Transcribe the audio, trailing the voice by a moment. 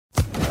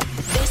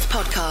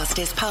podcast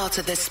is part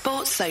of the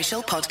Sports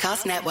Social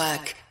Podcast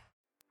Network.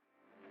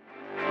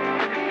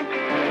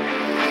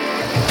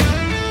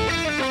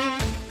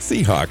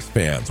 Seahawks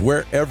fans,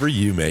 wherever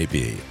you may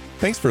be,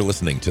 thanks for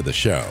listening to the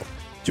show.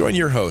 Join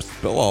your hosts,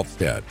 Bill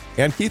Alvstead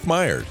and Keith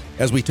Myers,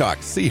 as we talk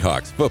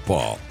Seahawks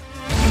football.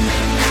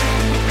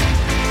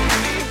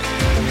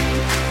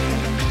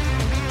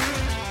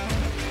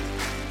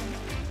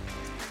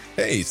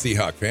 Hey,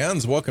 Seahawk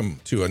fans. Welcome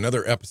to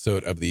another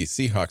episode of the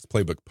Seahawks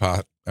Playbook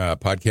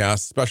podcast.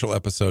 Special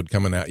episode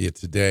coming at you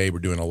today. We're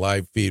doing a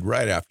live feed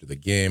right after the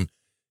game,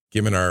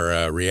 giving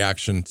our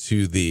reaction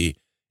to the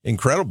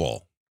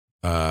incredible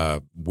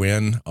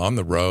win on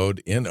the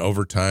road in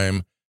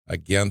overtime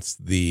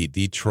against the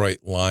Detroit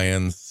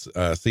Lions.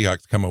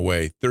 Seahawks come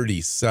away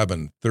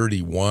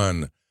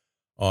 37-31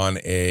 on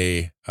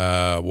a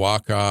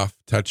walk-off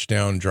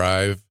touchdown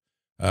drive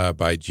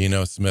by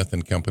Geno Smith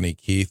and company.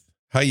 Keith,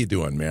 how you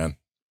doing, man?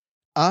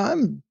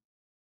 I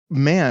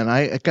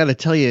got to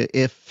tell you,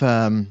 if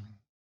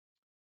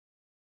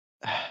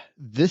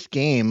this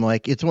game,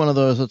 like, it's one of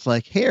those, it's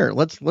like, here,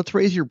 let's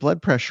raise your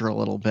blood pressure a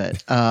little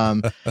bit.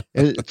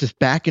 It's just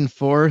back and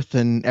forth,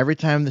 and every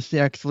time the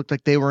Seahawks looked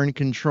like they were in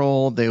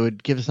control, they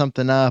would give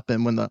something up,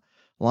 and when the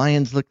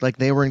Lions looked like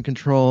they were in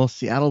control,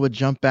 Seattle would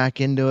jump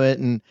back into it,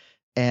 and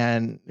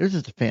it was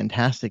just a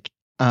fantastic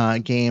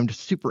game,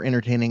 just super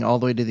entertaining all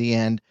the way to the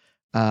end.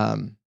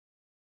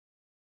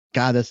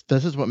 God, this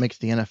is what makes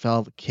the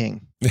NFL the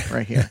king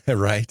right here.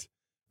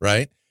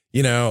 Right.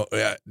 You know,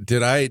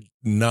 did I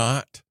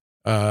not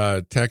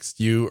text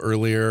you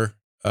earlier?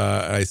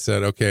 I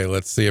said, okay,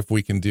 let's see if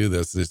we can do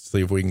this. Let's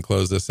see if we can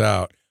close this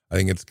out. I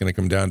think it's going to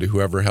come down to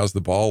whoever has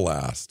the ball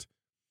last,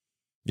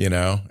 you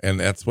know, and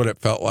that's what it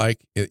felt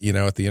like, at the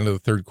end of the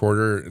third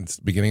quarter, it's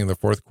the beginning of the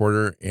fourth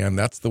quarter. And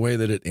that's the way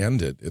that it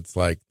ended. It's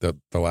like the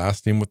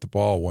last team with the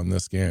ball won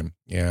this game.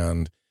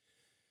 And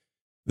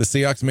the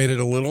Seahawks made it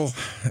a little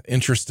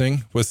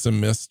interesting with some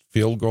missed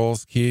field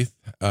goals, Keith.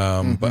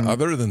 But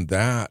other than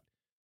that,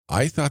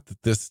 I thought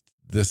that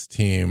this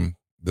team,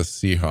 the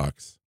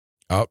Seahawks,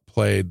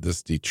 outplayed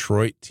this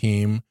Detroit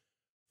team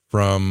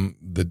from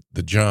the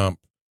jump.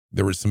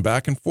 There was some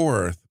back and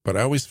forth, but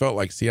I always felt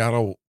like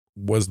Seattle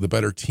was the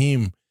better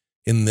team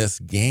in this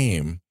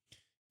game.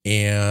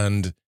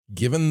 And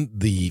given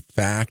the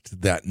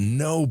fact that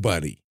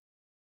nobody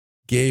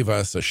gave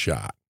us a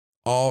shot,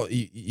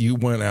 you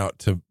went out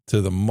to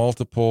the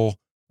multiple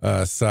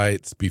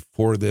sites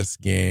before this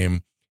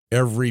game.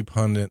 Every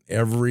pundit,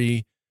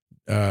 every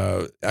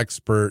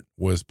expert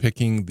was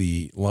picking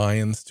the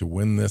Lions to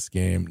win this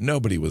game.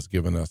 Nobody was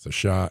giving us a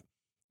shot.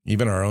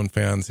 Even our own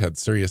fans had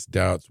serious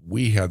doubts.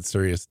 We had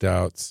serious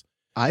doubts.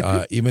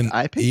 I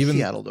picked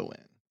Seattle to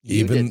win.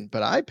 You didn't,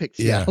 but I picked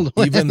Seattle to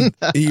win.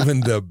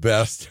 even the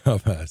best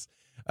of us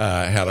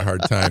had a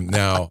hard time.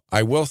 Now,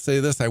 I will say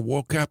this. I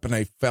woke up and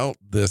I felt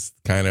this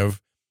kind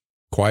of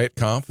quiet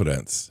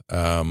confidence.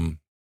 I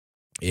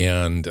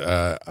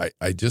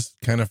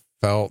just kind of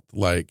felt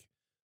like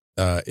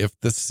if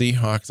the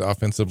Seahawks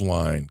offensive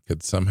line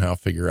could somehow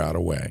figure out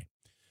a way,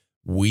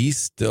 we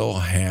still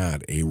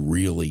had a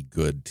really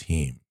good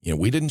team.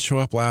 We didn't show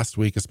up last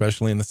week,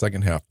 especially in the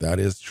second half. That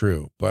is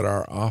true. But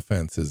our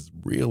offense is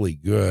really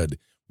good.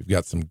 We've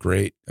got some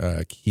great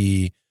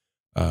key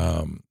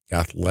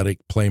athletic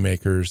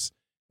playmakers.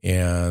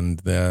 And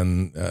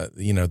then,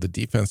 the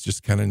defense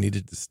just kind of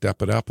needed to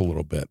step it up a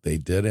little bit. They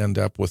did end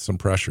up with some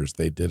pressures.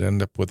 They did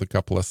end up with a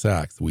couple of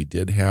sacks. We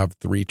did have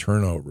 3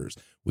 turnovers.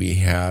 We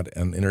had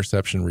an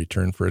interception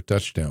return for a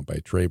touchdown by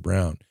Trey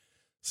Brown.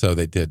 So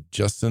they did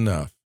just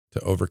enough to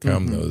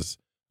overcome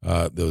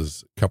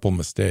those couple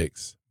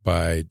mistakes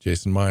by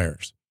Jason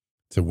Myers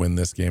to win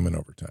this game in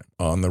overtime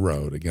on the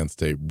road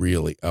against a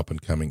really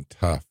up-and-coming,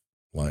 tough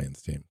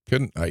Lions team.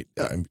 I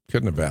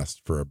couldn't have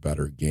asked for a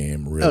better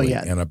game, really,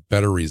 and a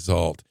better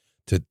result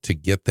to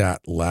get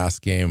that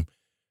last game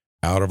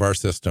out of our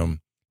system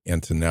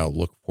and to now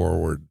look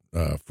forward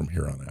from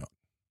here on out.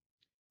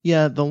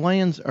 Yeah, the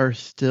Lions are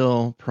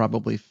still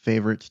probably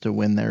favorites to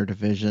win their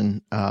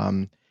division.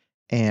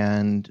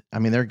 And I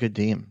mean, they're a good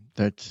team.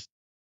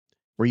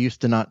 We're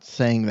used to not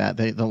saying that.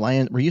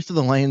 We're used to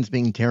the Lions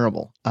being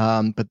terrible.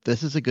 But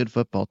this is a good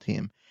football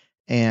team.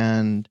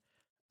 And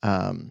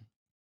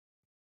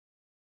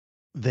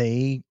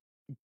they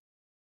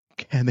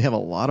have a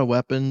lot of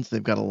weapons.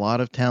 They've got a lot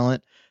of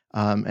talent.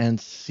 And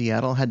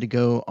Seattle had to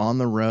go on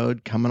the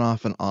road coming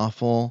off an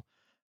awful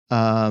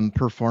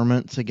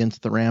performance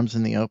against the Rams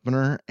in the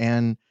opener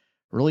and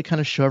really kind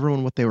of show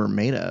everyone what they were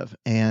made of.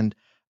 And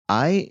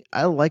I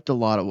liked a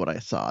lot of what I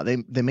saw.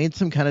 They made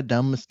some kind of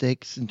dumb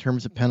mistakes in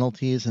terms of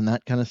penalties and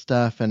that kind of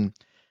stuff, and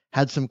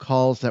had some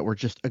calls that were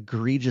just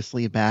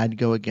egregiously bad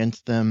go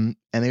against them,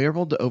 and they were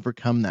able to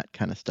overcome that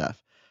kind of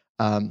stuff.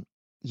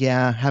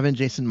 Having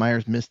Jason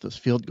Myers miss those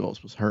field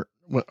goals was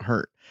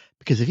hurt,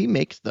 because if he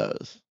makes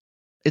those,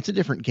 it's a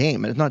different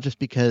game. And it's not just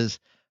because,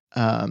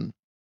 they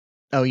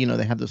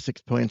have those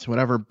 6 points,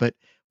 whatever, but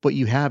what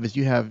you have is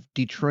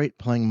Detroit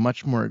playing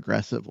much more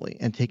aggressively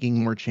and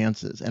taking more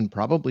chances and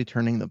probably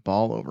turning the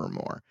ball over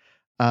more.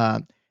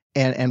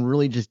 and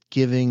really just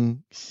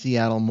giving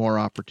Seattle more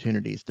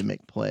opportunities to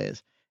make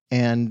plays.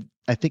 And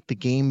I think the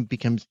game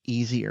becomes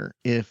easier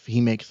if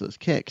he makes those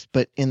kicks.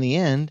 But in the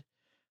end,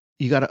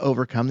 you got to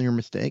overcome your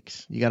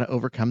mistakes. You got to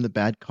overcome the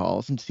bad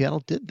calls, and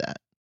Seattle did that.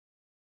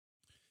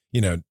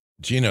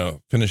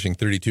 Geno finishing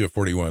 32 of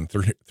 41,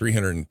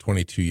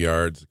 322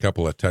 yards, a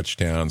couple of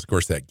touchdowns. Of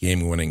course, that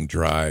game-winning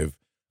drive,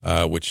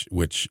 which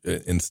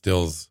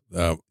instills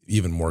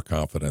even more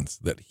confidence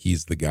that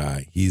he's the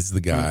guy. He's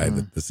the guy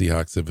that the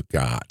Seahawks have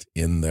got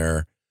in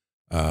their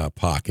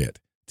pocket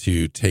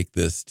to take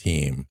this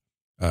team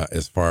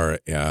as far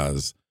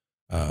as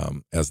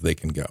they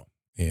can go.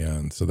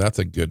 And so that's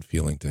a good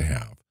feeling to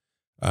have.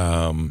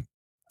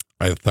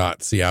 I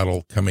thought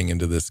Seattle coming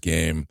into this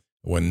game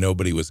when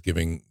nobody was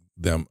giving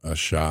them a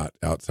shot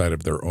outside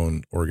of their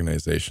own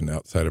organization,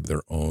 outside of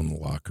their own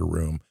locker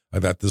room. I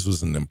thought this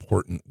was an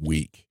important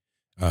week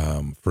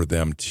for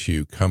them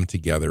to come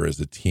together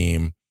as a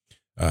team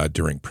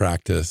during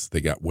practice.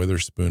 They got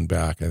Witherspoon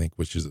back, I think,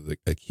 which is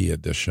a key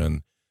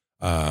addition.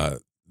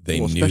 They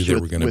knew they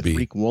were going to be...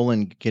 Reek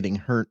Woolen getting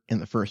hurt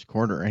in the first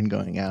quarter and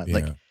going out.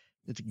 Yeah.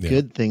 It's a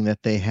good thing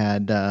that they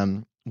had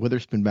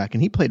Witherspoon back,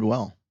 and he played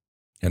well.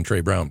 And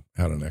Trey Brown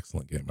had an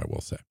excellent game, I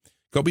will say.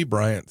 Kobe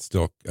Bryant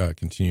still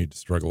continued to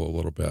struggle a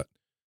little bit.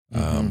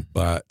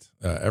 But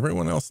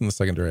everyone else in the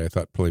secondary, I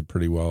thought, played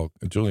pretty well.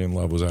 Julian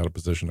Love was out of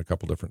position a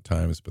couple different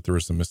times, but there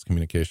was some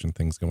miscommunication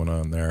things going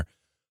on there.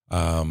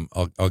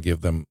 I'll give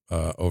them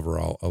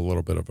overall a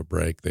little bit of a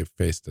break. They've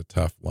faced a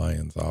tough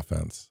Lions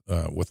offense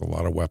with a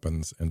lot of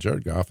weapons, and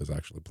Jared Goff is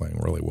actually playing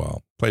really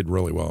well. Played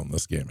really well in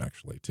this game,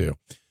 actually, too.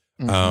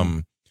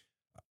 And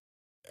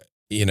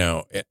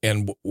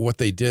what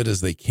they did is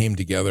they came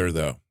together,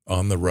 though,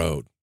 on the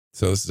road.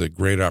 So this is a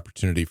great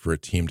opportunity for a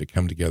team to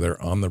come together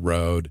on the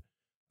road,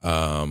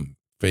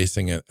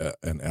 facing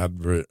an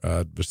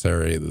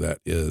adversary that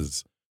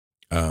is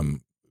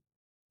on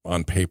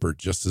paper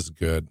just as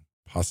good,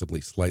 possibly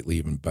slightly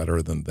even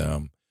better than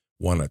them.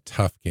 Won a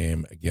tough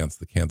game against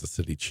the Kansas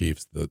City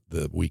Chiefs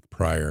the week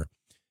prior,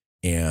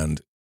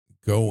 and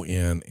go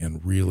in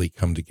and really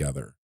come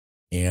together.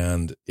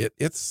 And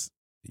it's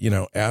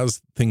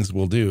as things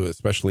will do,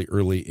 especially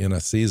early in a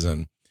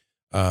season,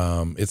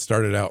 it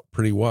started out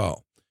pretty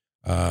well.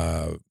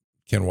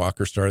 Ken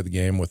Walker started the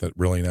game with a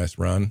really nice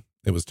run.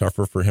 It was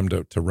tougher for him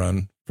to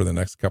run for the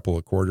next couple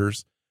of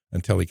quarters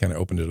until he kind of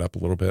opened it up a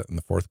little bit in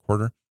the fourth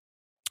quarter.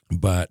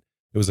 But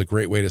it was a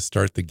great way to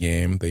start the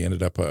game. They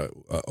ended up a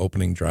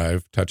opening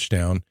drive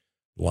touchdown.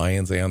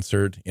 Lions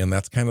answered, and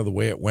that's kind of the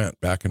way it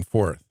went, back and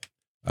forth.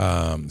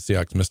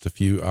 Seahawks missed a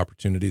few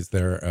opportunities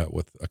there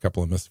with a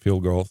couple of missed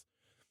field goals,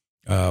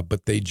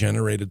 but they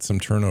generated some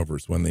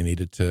turnovers when they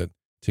needed to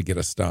get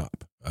a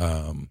stop.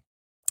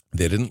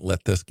 They didn't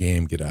let this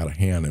game get out of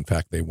hand. In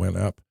fact, they went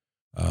up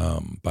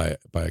by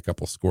a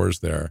couple scores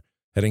there.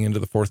 Heading into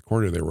the fourth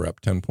quarter, they were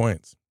up 10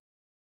 points.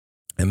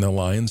 And the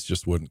Lions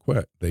just wouldn't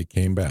quit. They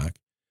came back.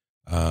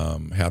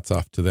 Hats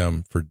off to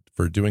them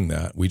for doing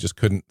that. We just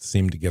couldn't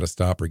seem to get a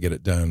stop or get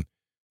it done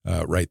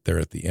right there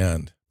at the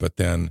end. But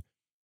then,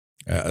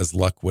 as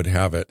luck would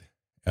have it,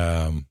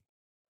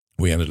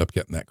 we ended up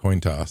getting that coin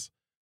toss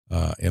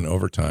in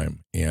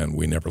overtime, and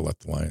we never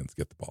let the Lions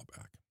get the ball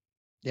back.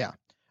 Yeah.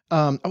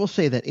 I will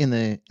say that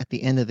at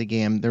the end of the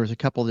game, there was a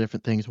couple of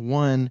different things.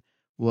 One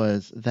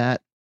was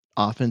that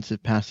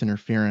offensive pass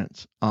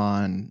interference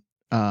on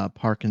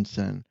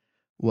Parkinson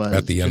was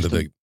at the end of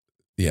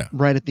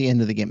right at the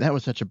end of the game. That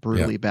was such a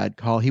brutally bad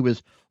call. He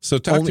was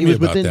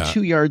within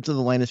 2 yards of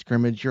the line of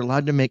scrimmage. You're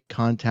allowed to make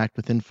contact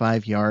within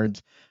 5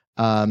 yards.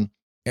 And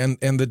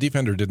the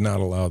defender did not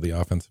allow the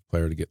offensive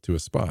player to get to a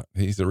spot.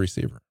 He's a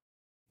receiver.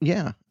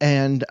 Yeah.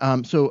 And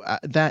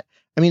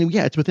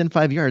it's within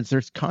 5 yards.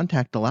 There's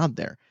contact allowed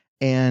there.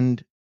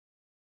 And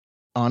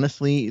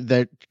honestly,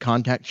 that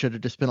contact should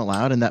have just been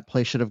allowed, and that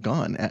play should have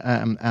gone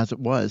as it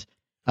was.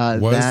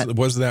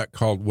 Was that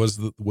called?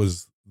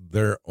 Was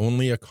there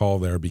only a call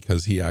there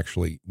because he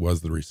actually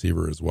was the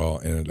receiver as well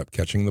and ended up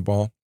catching the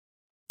ball?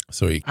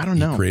 So I don't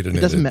know. Created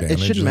an advantage. It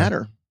shouldn't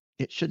matter.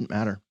 It shouldn't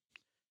matter.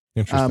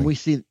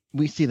 Interesting.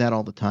 We see that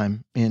all the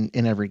time in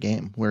every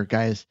game where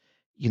guys,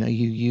 you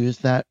use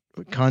that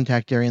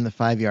contact area in the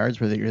 5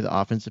 yards, whether you're the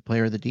offensive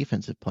player or the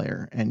defensive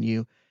player, and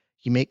you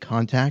make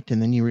contact and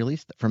then you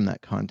release from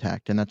that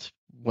contact. And that's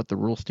what the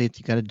rule states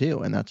you got to do.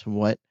 And that's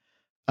what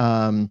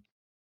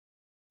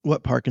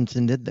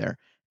Parkinson did there.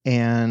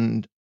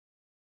 And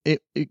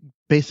it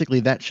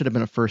basically, that should have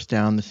been a first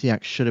down. The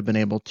Seahawks should have been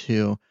able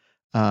to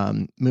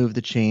move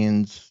the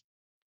chains.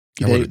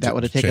 That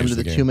would have taken them to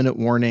the 2-minute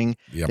warning.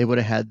 Yep. They would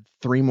have had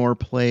 3 more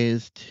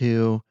plays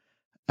to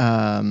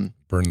burn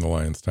the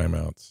Lions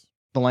timeouts.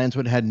 The Lions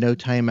would have had no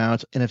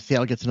timeouts. And if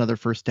Seattle gets another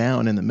first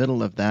down in the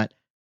middle of that,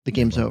 the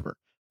game's over.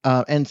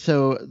 And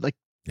so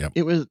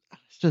It was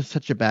just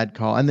such a bad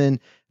call. And then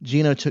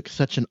Geno took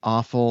such an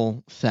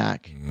awful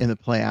sack in the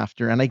play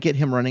after. And I get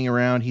him running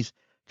around. He's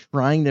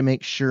trying to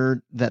make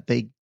sure that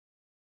they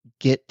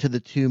get to the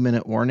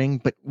 2-minute warning.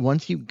 But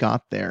once you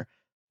got there,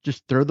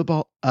 just throw the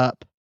ball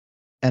up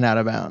and out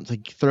of bounds.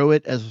 Throw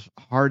it as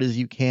hard as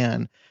you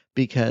can,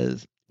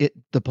 because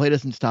the play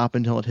doesn't stop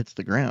until it hits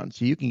the ground.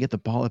 So you can get the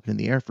ball up in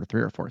the air for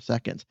 3 or 4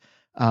 seconds.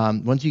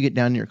 Once you get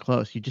down near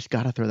close, you just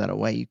got to throw that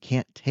away. You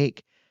can't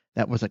take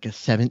that was like a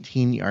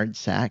 17-yard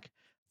sack.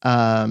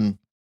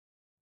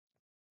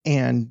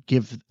 And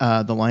give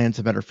the Lions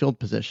a better field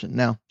position.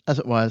 Now, as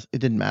it was, it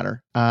didn't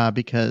matter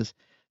because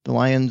the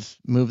Lions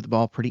moved the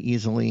ball pretty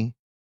easily,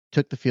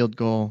 took the field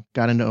goal,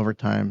 got into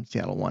overtime.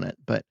 Seattle won it.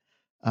 But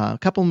a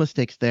couple of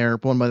mistakes there,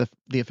 one by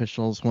the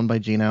officials, one by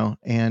Gino,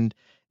 and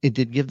it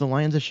did give the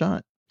Lions a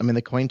shot. I mean,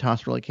 the coin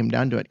toss really came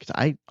down to it because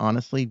I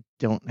honestly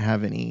don't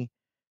have any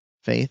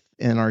faith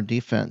in our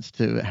defense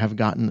to have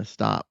gotten the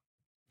stop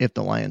if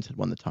the Lions had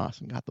won the toss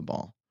and got the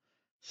ball.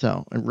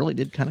 So it really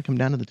did kind of come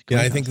down to the coin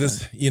Yeah, I toss think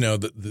this, there.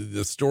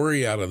 the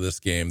story out of this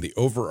game, the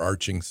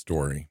overarching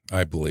story,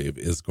 I believe,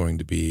 is going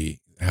to be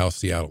how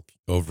Seattle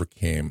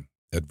overcame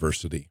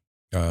adversity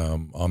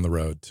on the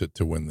road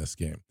to win this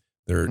game.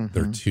 Their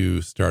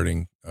 2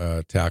 starting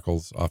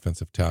tackles,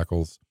 offensive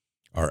tackles,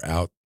 are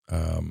out.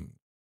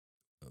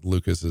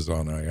 Lucas is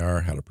on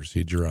IR, had a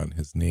procedure on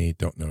his knee.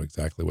 Don't know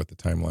exactly what the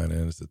timeline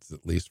is. It's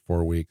at least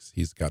 4 weeks.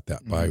 He's got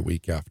that bye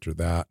week after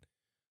that.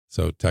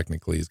 So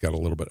technically he's got a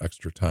little bit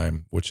extra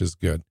time, which is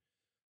good.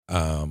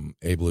 Charles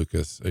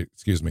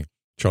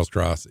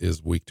Cross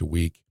is week to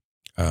week.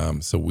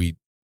 So we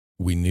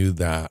knew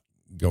that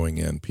going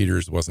in.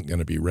 Peters wasn't going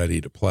to be ready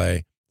to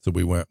play. So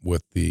we went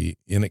with the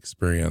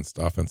inexperienced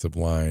offensive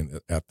line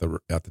at the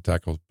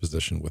tackle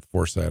position with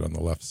Forsythe on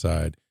the left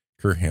side,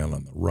 Curhan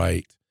on the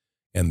right.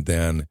 And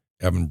then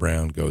Evan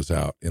Brown goes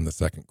out in the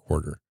second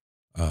quarter.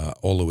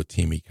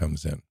 Oluwatimi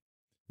comes in.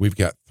 We've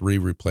got 3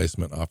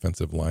 replacement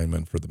offensive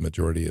linemen for the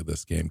majority of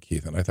this game,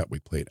 Keith, and I thought we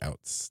played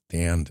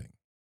outstanding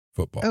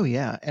football. Oh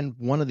yeah, and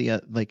one of the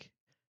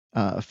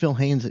Phil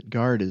Haynes at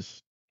guard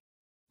is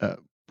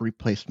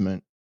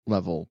replacement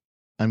level.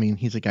 I mean,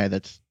 he's a guy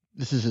this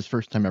is his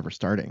first time ever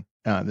starting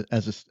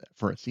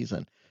for a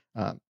season.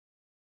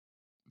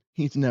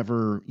 He's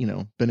never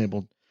been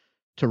able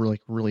to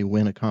really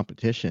win a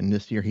competition.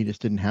 This year he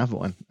just didn't have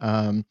one.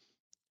 And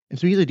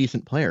so he's a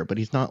decent player, but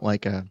he's not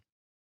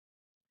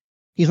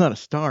he's not a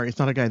star. He's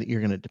not a guy that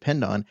you're going to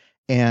depend on.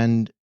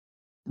 And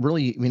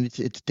really, I mean,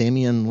 it's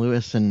Damian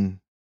Lewis and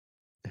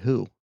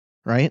who,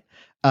 right?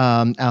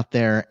 Out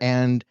there.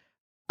 And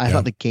I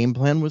thought the game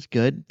plan was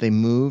good. They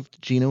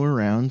moved Gino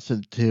around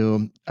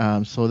to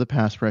slow the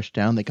pass rush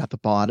down. They got the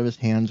ball out of his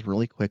hands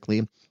really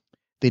quickly.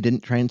 They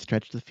didn't try and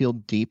stretch the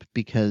field deep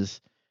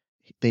because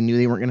they knew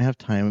they weren't going to have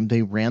time.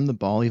 They ran the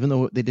ball, even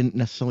though they didn't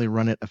necessarily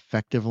run it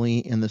effectively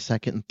in the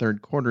second and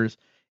third quarters.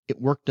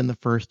 It worked in the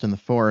first and the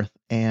fourth,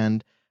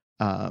 and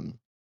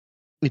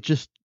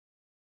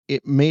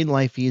it made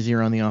life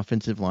easier on the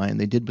offensive line.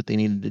 They did what they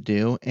needed to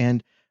do,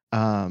 and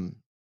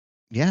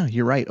yeah,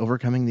 you're right.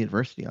 Overcoming the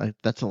adversity,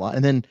 that's a lot.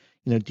 And then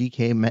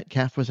DK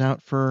Metcalf was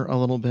out for a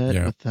little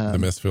bit with the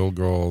missed field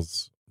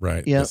goals,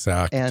 right? The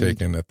sack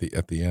taken at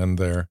the end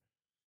there.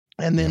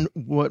 And then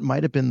what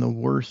might have been the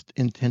worst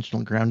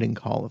intentional grounding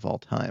call of all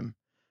time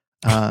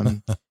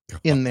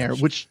in there,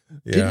 which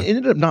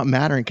ended up not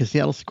mattering because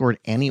Seattle scored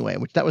anyway,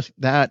 which that was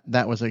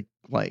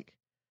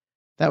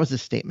a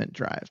statement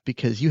drive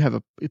because you have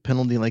a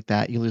penalty like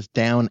that, you lose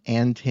down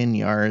and 10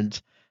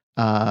 yards.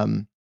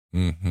 That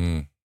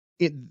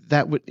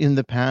would in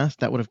the past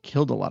that would have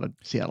killed a lot of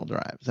Seattle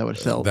drives. That would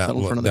have settled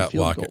for another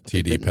field goal. That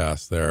TD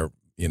pass there,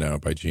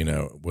 by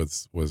Gino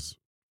was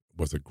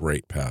a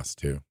great pass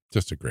too.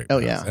 Just a great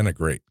pass and a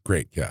great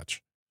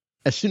catch.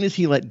 As soon as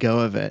he let go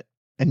of it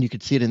and you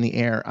could see it in the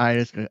air, I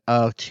just go,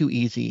 oh, too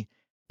easy.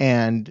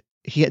 And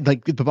he had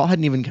the ball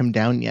hadn't even come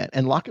down yet.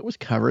 And Lockett was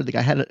covered. The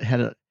guy had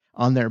it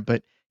on there,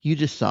 but you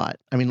just saw it.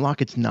 I mean,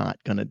 Lockett's not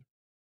going to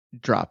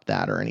drop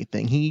that or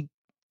anything. He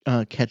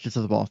catches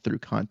the ball through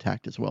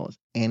contact as well as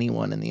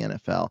anyone in the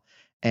NFL.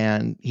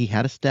 And he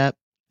had a step,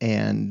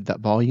 and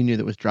that ball you knew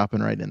that was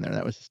dropping right in there.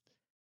 That was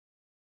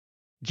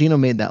Gino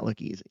made that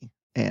look easy.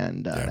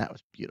 And that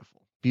was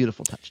beautiful.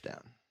 Beautiful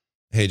touchdown.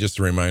 Hey, just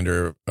a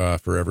reminder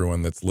for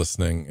everyone that's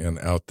listening and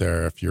out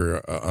there, if you're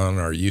on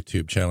our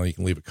YouTube channel, you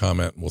can leave a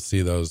comment and we'll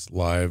see those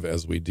live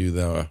as we do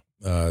the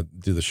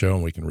show,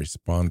 and we can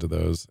respond to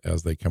those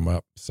as they come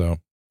up. So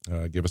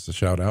give us a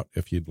shout out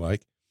if you'd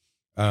like.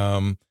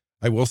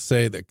 I will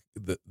say that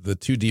the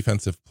 2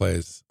 defensive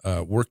plays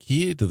were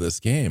key to this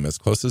game, as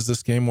close as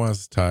this game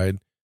was tied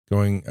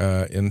going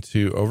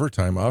into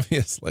overtime,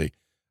 obviously.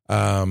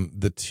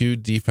 The 2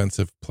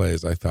 defensive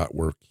plays I thought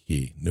were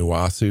key.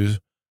 Nuwasu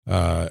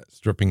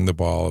stripping the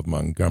ball of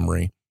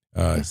Montgomery.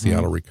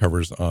 Seattle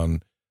recovers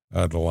on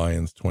the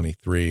Lions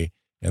 23.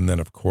 And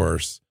then, of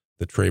course,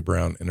 the Trey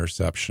Brown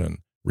interception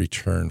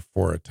return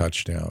for a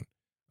touchdown.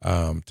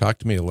 Talk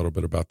to me a little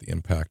bit about the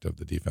impact of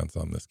the defense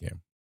on this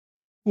game.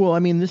 Well, I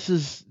mean, this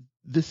is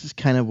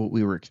kind of what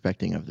we were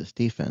expecting of this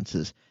defense.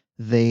 Is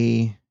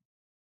they're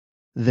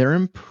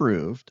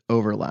improved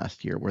over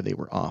last year where they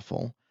were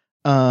awful.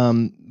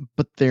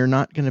 But they're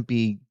not going to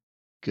be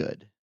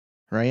good,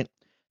 right?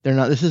 They're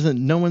not.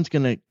 No one's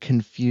going to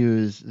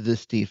confuse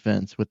this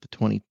defense with the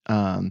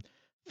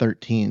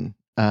 2013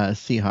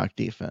 Seahawk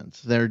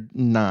defense. They're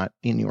not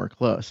anywhere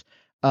close.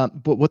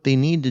 But what they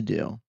need to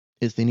do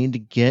is they need to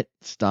get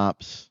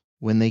stops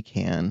when they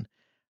can,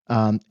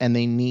 and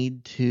they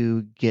need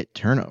to get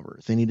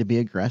turnovers. They need to be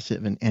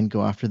aggressive and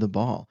go after the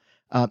ball.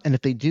 And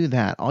if they do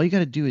that, all you got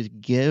to do is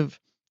give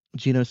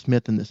Geno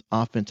Smith and this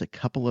offense a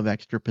couple of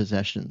extra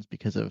possessions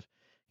because of,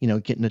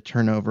 getting a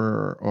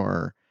turnover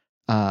or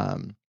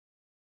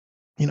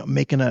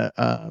making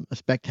a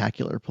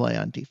spectacular play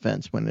on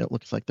defense when it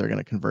looks like they're going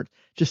to convert.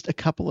 Just a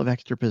couple of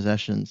extra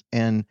possessions,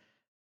 and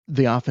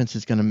the offense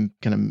is going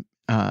to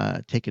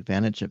take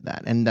advantage of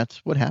that. And that's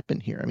what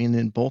happened here. I mean,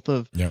 in both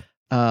of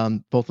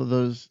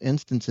those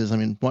instances, I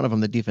mean, one of them,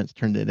 the defense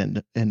turned it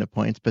into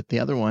points, but the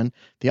other one,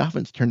 the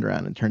offense turned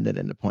around and turned it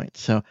into points.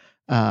 So,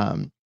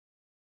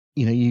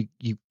 you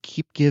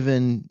keep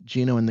giving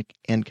Geno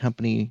and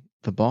company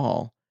the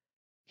ball,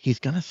 he's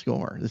going to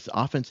score. This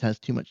offense has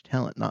too much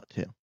talent not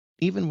to.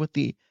 Even with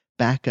the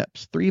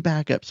backups, 3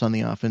 backups on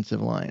the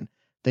offensive line,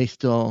 they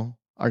still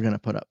are going to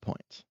put up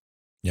points.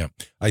 Yeah,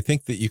 I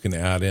think that you can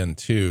add in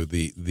too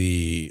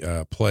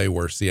the play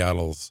where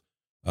Seattle's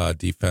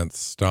defense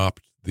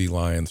stopped the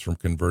Lions from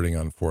converting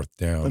on fourth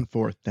down.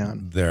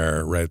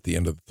 There, right at the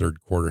end of the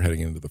third quarter,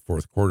 heading into the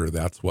fourth quarter,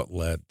 that's what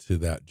led to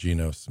that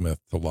Geno Smith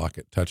to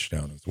Lockett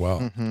touchdown as well.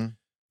 Mm-hmm.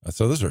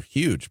 So those are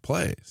huge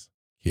plays.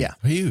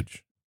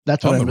 Huge.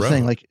 That's what I was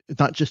saying. Like, it's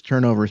not just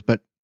turnovers,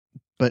 but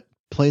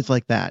plays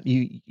like that.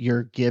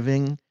 You're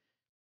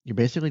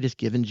basically just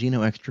giving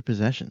Geno extra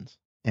possessions,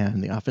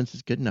 and the offense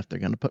is good enough. They're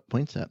going to put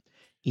points up.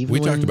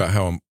 Talked about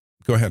how.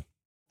 Go ahead.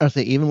 I would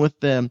say even with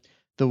the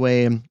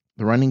way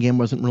the running game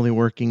wasn't really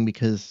working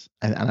because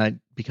of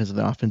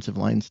the offensive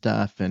line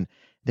stuff, and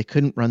they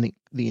couldn't run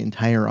the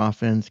entire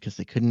offense because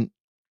they couldn't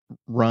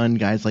run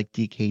guys like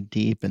DK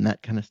deep and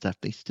that kind of stuff.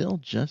 They still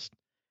just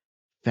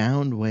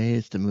found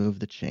ways to move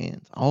the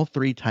chains. All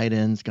 3 tight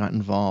ends got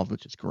involved,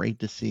 which is great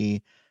to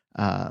see.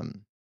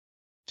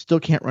 Still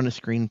can't run a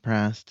screen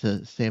pass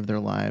to save their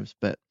lives,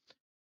 but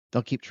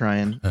they'll keep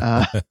trying.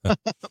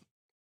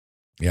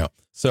 Yeah.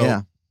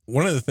 So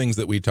one of the things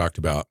that we talked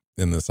about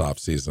in this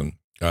offseason,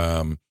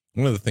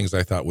 one of the things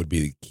I thought would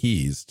be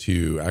keys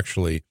to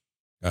actually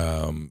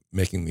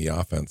making the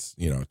offense,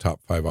 top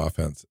 5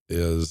 offense,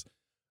 is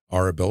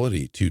our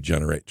ability to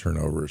generate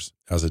turnovers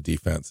as a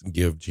defense and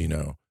give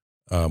Geno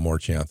more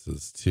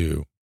chances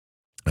to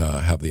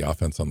have the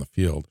offense on the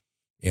field.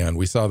 And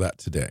we saw that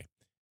today.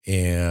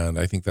 And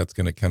I think that's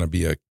going to kind of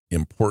be an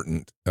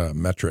important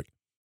metric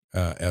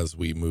as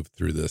we move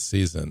through this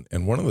season.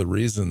 And one of the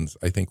reasons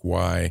I think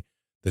why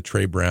the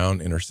Trey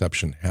Brown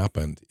interception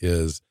happened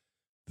is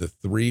the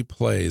 3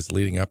 plays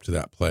leading up to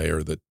that play,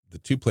 or the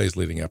 2 plays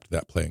leading up to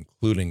that play,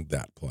 including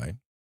that play.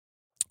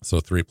 So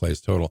 3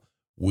 plays total.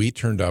 We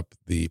turned up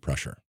the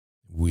pressure.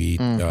 We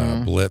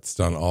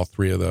blitzed on all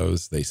 3 of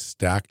those. They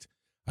stacked.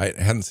 I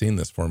hadn't seen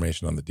this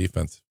formation on the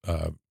defense.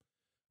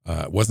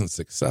 It wasn't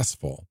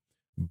successful,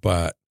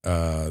 but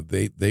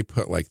they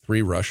put like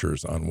 3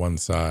 rushers on one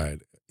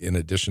side in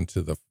addition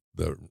to the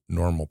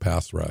normal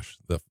pass rush,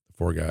 the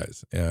 4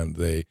 guys, and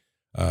they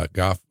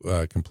Goff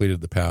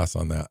completed the pass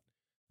on that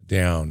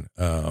down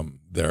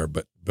there,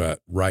 but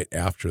right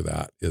after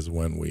that is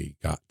when we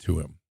got to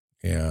him,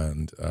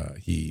 and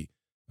he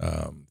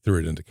threw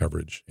it into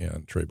coverage,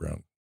 and Trey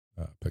Brown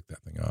picked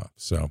that thing off.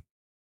 So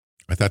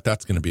I thought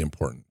that's going to be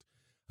important.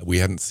 We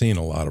hadn't seen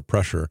a lot of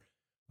pressure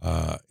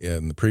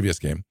in the previous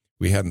game.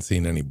 We hadn't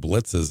seen any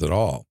blitzes at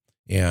all,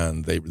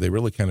 and they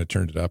really kind of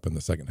turned it up in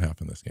the second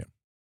half in this game.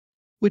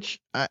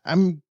 Which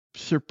I'm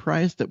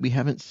surprised that we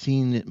haven't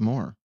seen it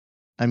more.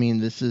 I mean,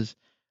 this is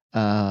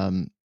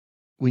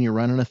when you're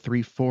running a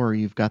 3-4,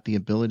 you've got the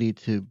ability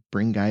to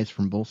bring guys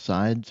from both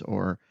sides,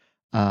 or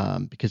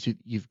because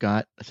you've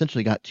got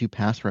essentially got 2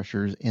 pass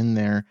rushers in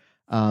there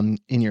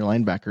in your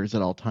linebackers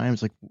at all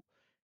times. Like,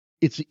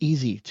 it's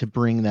easy to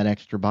bring that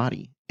extra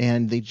body,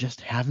 and they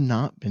just have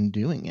not been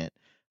doing it.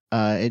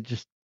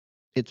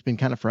 It's been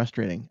kind of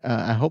frustrating.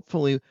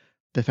 Hopefully,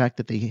 the fact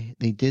that they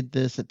did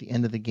this at the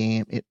end of the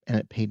game, it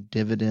paid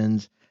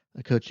dividends.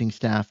 The coaching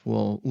staff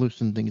will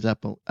loosen things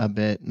up a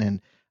bit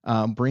and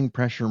bring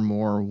pressure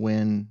more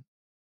when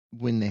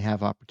they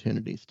have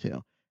opportunities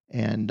to,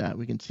 and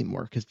we can see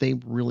more, because they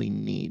really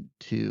need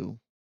to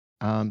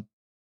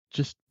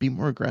just be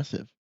more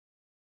aggressive.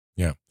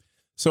 Yeah.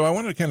 So I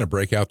want to kind of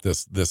break out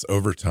this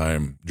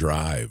overtime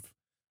drive,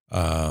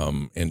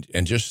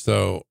 and just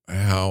so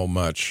how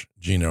much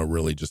Geno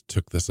really just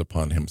took this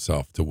upon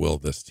himself to will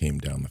this team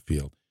down the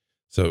field.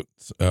 So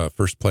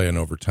first play in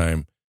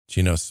overtime,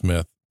 Geno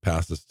Smith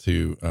passes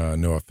to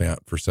Noah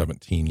Fant for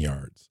 17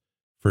 yards.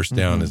 First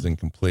down is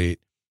incomplete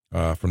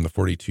from the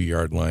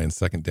 42-yard line.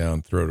 Second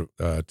down, throw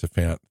to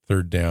Fant.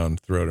 Third down,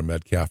 throw to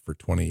Metcalf for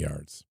 20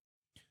 yards.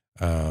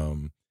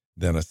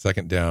 Then a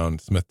second down,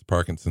 Smith to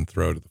Parkinson,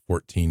 throw to the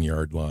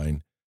 14-yard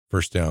line.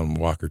 First down,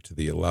 Walker to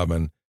the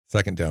 11.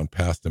 Second down,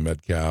 pass to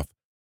Metcalf.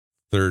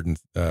 Third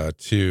and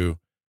 2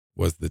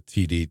 was the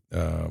TD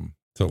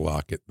to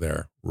Lockett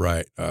there,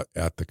 right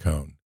at the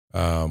cone,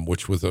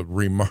 which was a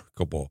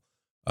remarkable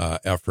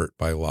effort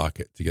by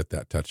Lockett to get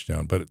that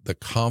touchdown. But the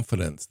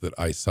confidence that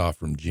I saw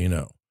from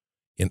Geno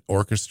in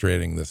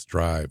orchestrating this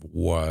drive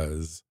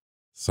was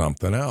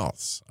something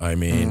else. I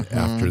mean,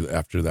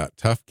 after that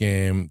tough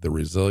game, the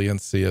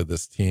resiliency of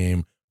this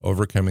team,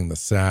 overcoming the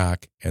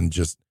sack, and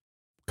just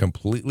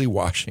completely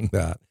washing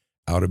that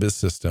out of his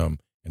system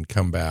and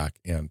come back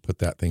and put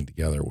that thing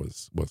together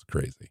was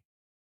crazy.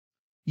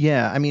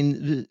 Yeah, I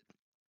mean,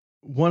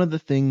 one of the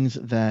things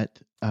that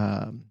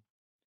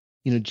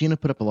Geno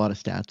put up a lot of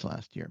stats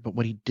last year, but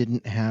what he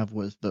didn't have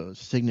was those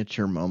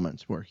signature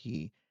moments where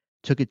he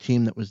took a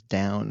team that was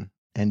down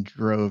and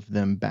drove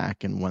them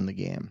back and won the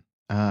game.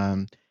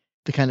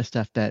 The kind of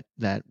stuff that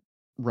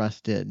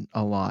Russ did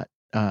a lot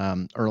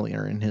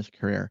earlier in his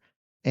career.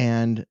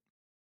 And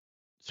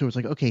so it's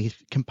like, okay, he's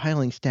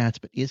compiling stats,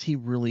 but is he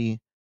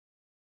really,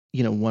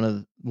 one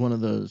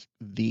of those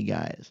the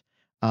guys?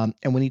 And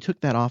when he took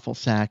that awful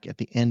sack at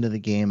the end of the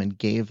game and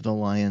gave the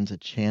Lions a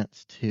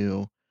chance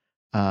to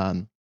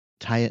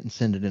tie it and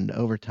send it into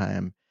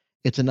overtime,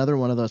 it's another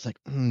one of those like,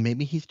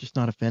 maybe he's just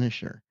not a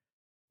finisher.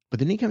 But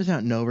then he comes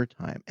out in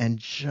overtime and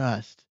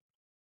just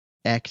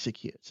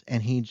executes,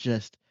 and he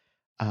just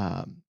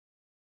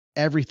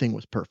everything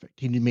was perfect.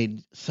 He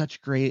made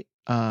such great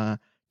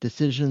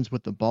decisions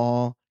with the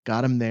ball,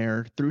 got him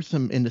there, threw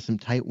some into some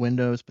tight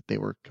windows, but they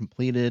were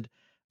completed,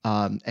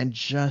 and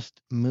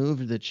just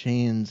moved the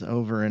chains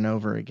over and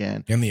over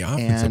again. And the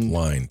offensive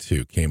line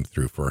too came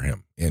through for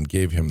him and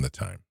gave him the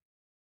time.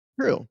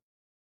 True.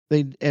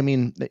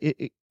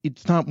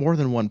 It's not more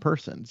than one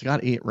person. It's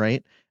got 8,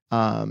 right?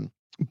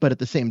 But at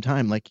the same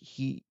time, like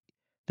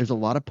there's a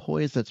lot of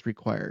poise that's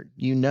required.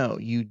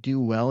 You do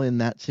well in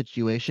that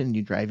situation,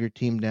 you drive your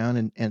team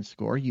down and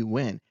score, you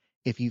win.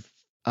 If you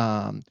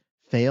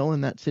fail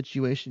in that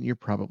situation, you're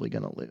probably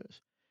going to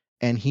lose.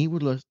 And he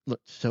would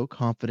look so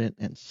confident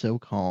and so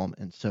calm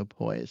and so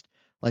poised.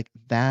 Like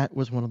that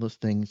was one of those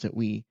things that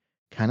we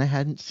kind of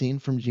hadn't seen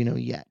from Geno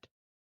yet.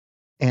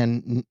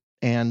 And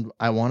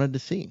I wanted to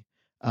see.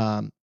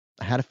 I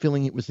had a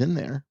feeling it was in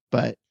there,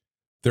 but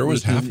there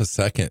was half a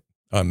second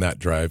on that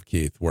drive,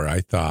 Keith, where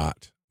I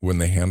thought when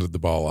they handed the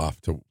ball off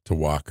to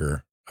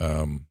Walker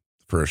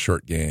for a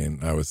short gain,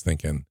 I was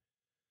thinking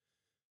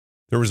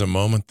there was a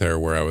moment there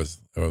where I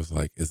was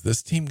like, is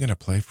this team going to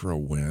play for a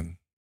win,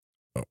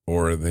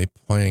 or are they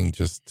playing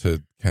just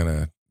to kind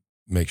of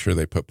make sure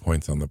they put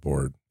points on the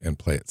board and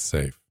play it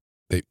safe?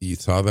 You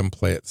saw them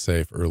play it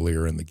safe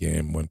earlier in the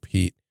game when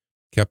Pete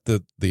kept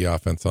the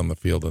offense on the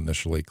field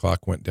initially.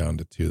 Clock went down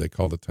to 2. They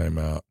called a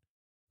timeout,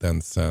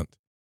 then sent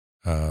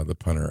the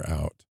punter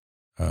out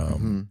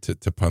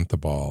to punt the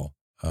ball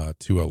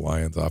to a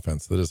Lions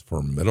offense that is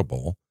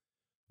formidable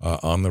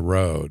on the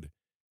road.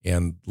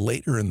 And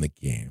later in the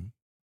game,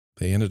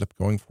 they ended up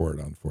going for it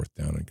on 4th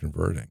down and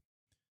converting.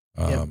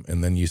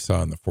 And then you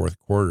saw in the 4th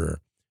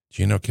quarter,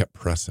 Geno kept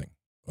pressing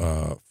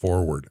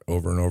forward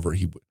over and over.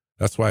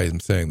 That's why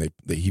I'm saying that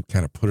he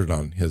kind of put it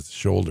on his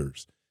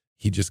shoulders.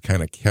 He just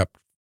kind of kept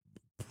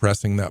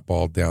pressing that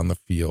ball down the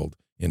field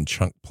in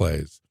chunk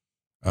plays.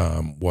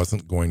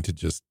 Wasn't going to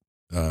just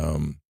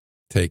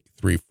take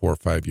 3, 4,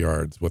 5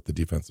 yards what the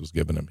defense was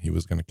giving him. He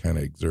was going to kind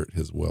of exert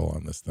his will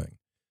on this thing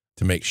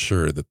to make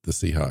sure that the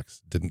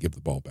Seahawks didn't give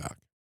the ball back.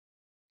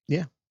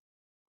 Yeah.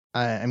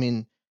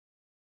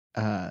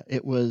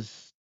 It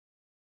was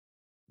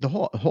the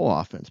whole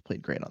offense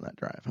played great on that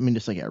drive. I mean,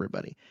 just like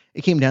everybody.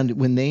 It came down to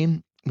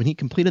when he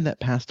completed that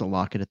pass to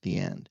Lockett at the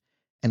end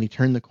and he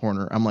turned the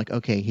corner, I'm like,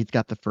 okay, he's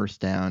got the first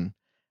down.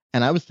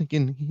 And I was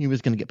thinking he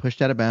was going to get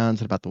pushed out of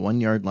bounds at about the 1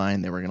 yard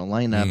line. They were going to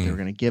line up. They were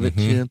going to give it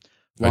to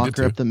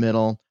Walker up the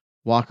middle.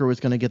 Walker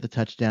was going to get the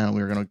touchdown.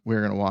 We were going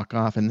to walk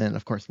off. And then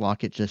of course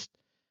Lockett just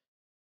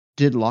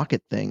did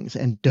Lockett things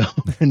and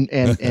dove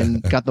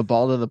and got the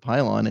ball to the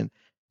pylon. And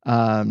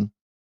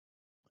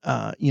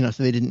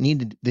so they didn't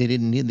need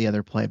the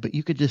other play, but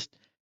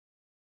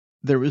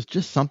there was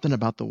just something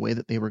about the way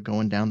that they were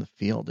going down the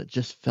field. It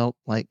just felt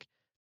like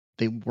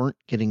they weren't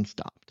getting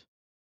stopped.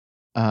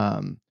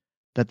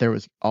 That there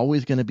was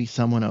always going to be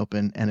someone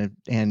open,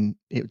 and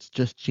it's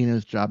just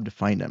Geno's job to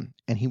find him,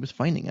 and he was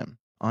finding him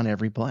on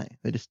every play.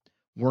 They just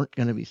weren't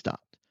going to be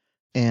stopped.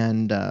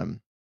 And I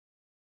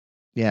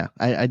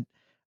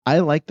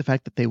like the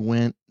fact that they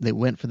went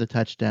for the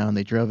touchdown.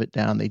 They drove it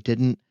down. They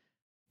didn't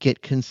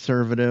get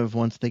conservative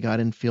once they got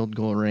in field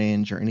goal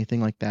range or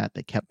anything like that.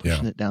 They kept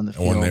pushing it down the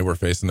field. When they were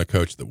facing a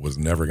coach that was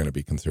never going to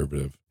be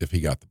conservative if he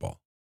got the ball.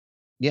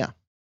 Yeah.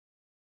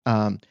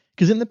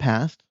 Because in the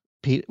past,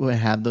 Pete would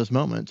have those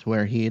moments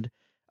where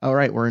all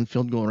right, we're in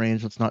field goal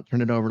range. Let's not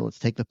turn it over. Let's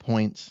take the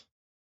points.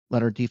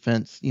 Let our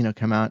defense,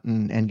 come out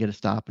and get a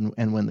stop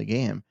and win the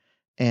game.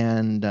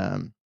 And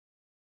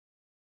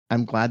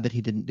I'm glad that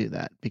he didn't do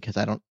that because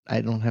I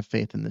don't have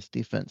faith in this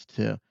defense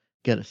to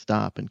get a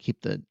stop and keep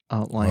the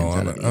Lions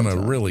out of the on a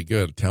really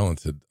good,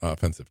 talented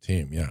offensive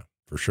team. Yeah,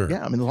 for sure.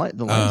 Yeah, I mean the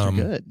Lions are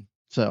good.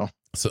 So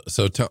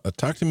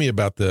talk to me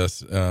about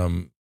this,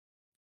 and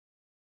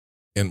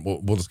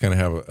we'll just kind of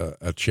have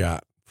a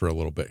chat for a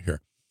little bit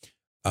here.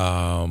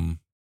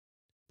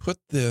 Put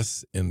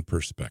this in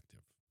perspective.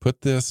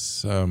 Put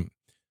this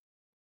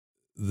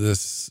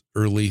this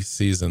early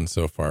season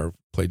so far,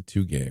 played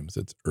 2 games.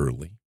 It's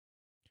early,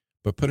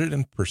 but put it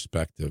in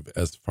perspective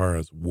as far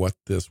as what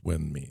this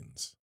win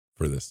means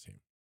for this team.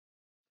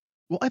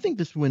 Well, I think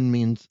this win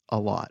means a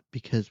lot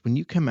because when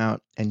you come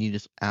out and you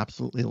just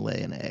absolutely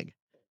lay an egg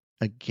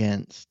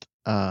against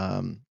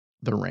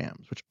the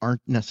Rams, which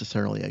aren't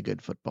necessarily a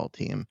good football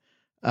team,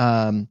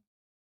 um,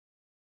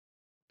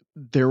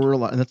 there were a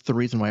lot, and that's the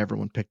reason why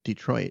everyone picked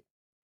Detroit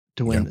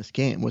to win Yeah. this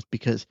game was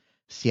because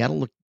Seattle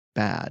looked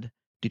bad.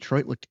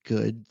 Detroit looked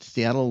good.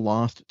 Seattle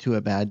lost to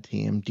a bad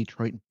team.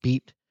 Detroit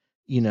beat,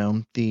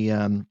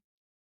 the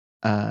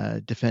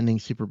defending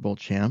Super Bowl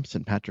champs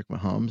and Patrick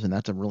Mahomes, and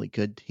that's a really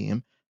good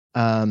team.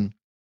 Um,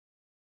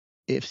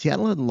 if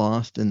Seattle had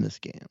lost in this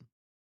game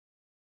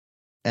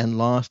and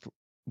lost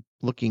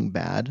looking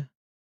bad,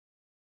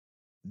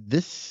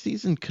 this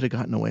season could have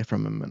gotten away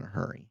from them in a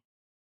hurry.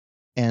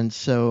 And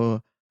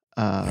so,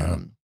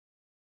 to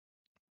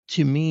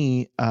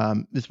me,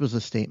 this was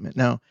a statement.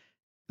 Now,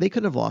 they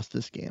could have lost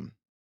this game,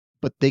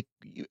 but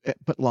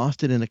but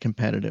lost it in a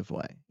competitive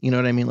way. You know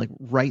what I mean? Like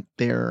right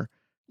there,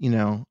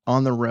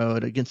 on the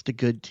road against a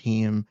good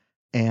team,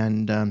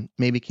 and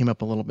maybe came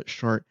up a little bit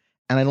short.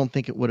 And I don't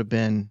think it would have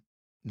been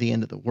the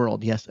end of the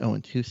world. Yes,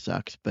 0-2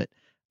 sucks, but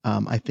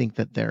I think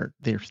that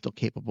they're still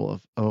capable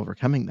of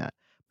overcoming that.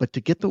 But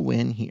to get the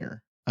win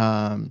here,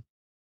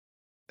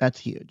 that's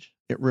huge.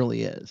 It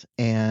really is.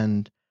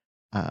 And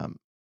um,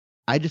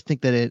 I just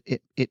think that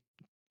it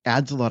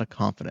adds a lot of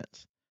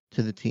confidence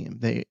to the team.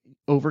 They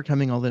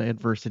overcoming all the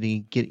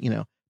adversity,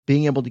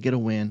 being able to get a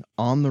win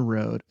on the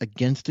road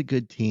against a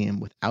good team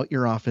without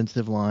your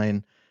offensive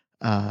line.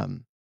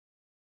 There's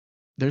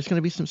going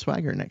to be some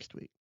swagger next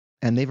week,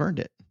 and they've earned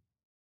it.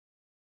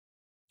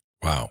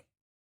 Wow.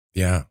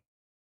 Yeah.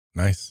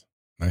 Nice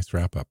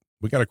wrap up.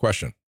 We got a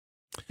question.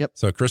 Yep.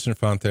 So Kristen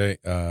Fonte,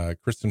 one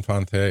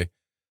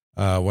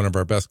of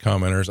our best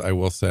commenters, I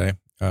will say,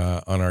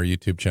 on our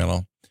YouTube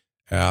channel,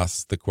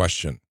 asked the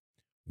question: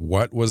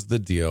 what was the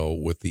deal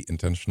with the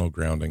intentional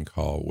grounding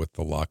call with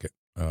the Lockett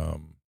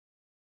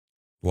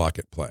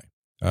play?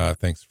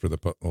 Thanks for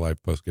the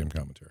live post game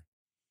commentary.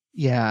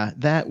 Yeah,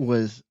 that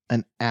was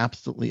an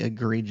absolutely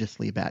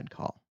egregiously bad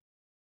call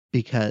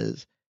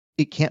because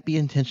it can't be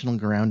intentional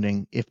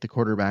grounding if the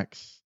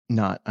quarterback's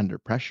not under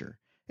pressure.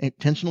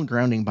 Intentional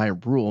grounding by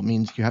rule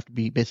means you have to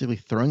be basically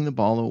throwing the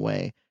ball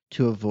away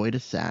to avoid a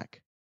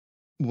sack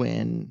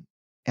and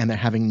they're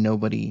having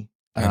nobody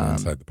and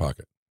inside the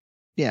pocket.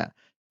 Yeah.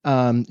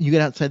 You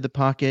get outside the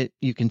pocket,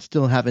 you can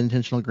still have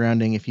intentional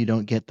grounding if you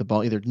don't get the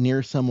ball either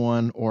near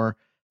someone or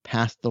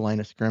past the line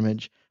of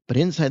scrimmage. But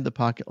inside the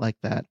pocket like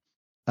that,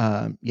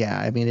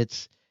 I mean,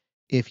 it's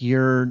if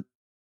you're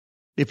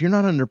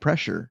not under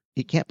pressure,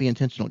 it can't be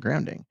intentional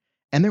grounding.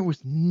 And there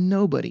was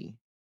nobody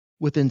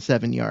within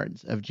 7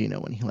 yards of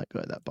Geno when he let go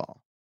of that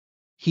ball.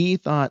 He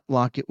thought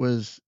Lockett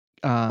was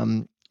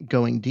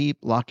going deep.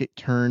 Lockett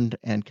turned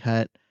and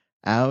cut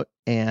out,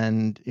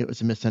 and it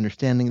was a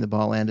misunderstanding. The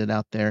ball landed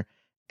out there.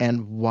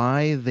 And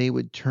why they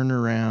would turn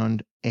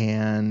around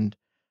and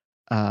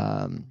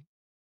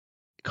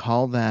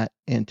call that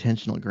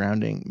intentional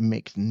grounding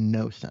makes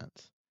no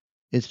sense.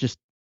 It's just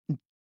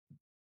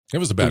it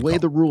was a bad the way call.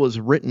 the rule is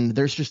written.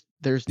 There's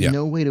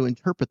no way to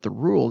interpret the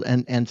rule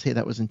and say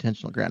that was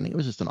intentional grounding. It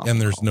was just an awful and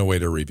there's call. no way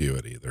to review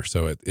it either.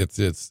 So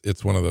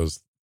it's one of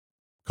those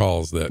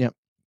calls that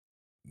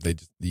they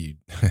just the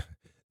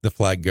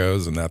flag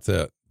goes and that's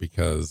it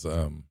because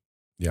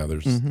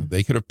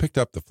they could have picked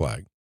up the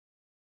flag,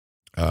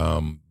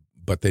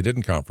 but they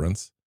didn't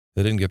conference.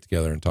 They didn't get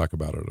together and talk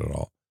about it at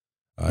all.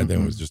 I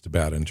think it was just a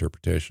bad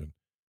interpretation,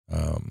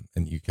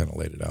 and you kind of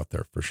laid it out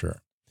there for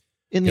sure.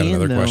 In Got the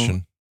another end, though,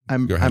 question.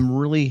 I'm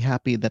really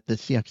happy that the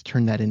Seahawks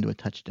turned that into a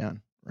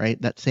touchdown.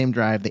 Right, that same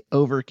drive, they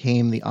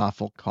overcame the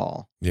awful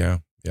call. Yeah.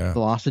 The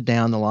loss of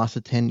down, the loss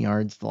of 10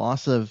 yards, the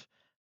loss of,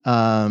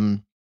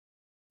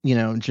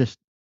 just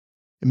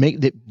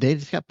they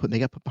just got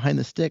put behind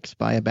the sticks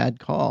by a bad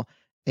call,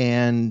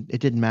 and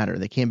it didn't matter.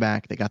 They came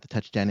back, they got the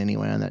touchdown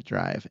anyway on that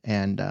drive,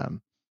 and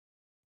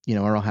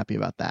we're all happy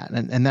about that.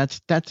 And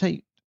that's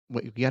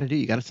what you got to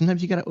do.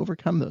 Sometimes you got to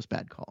overcome those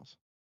bad calls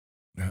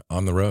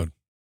on the road.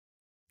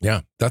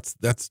 Yeah, that's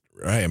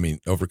right. I mean,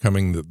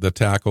 overcoming the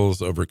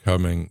tackles,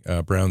 overcoming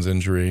Brown's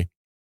injury,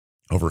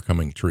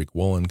 overcoming Tariq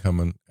Woolen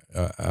coming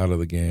out of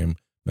the game.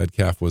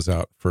 Metcalf was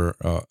out for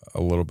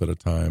a little bit of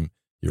time.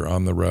 You're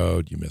on the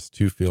road. You missed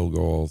 2 field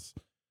goals.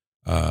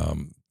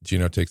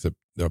 Geno takes a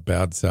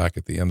bad sack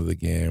at the end of the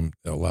game.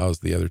 It allows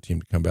the other team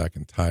to come back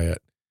and tie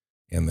it,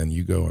 and then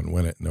you go and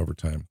win it in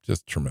overtime.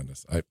 Just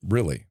tremendous. This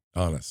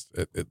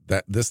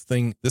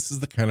is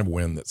the kind of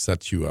win that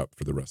sets you up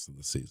for the rest of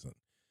the season,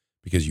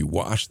 because you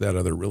wash that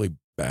other really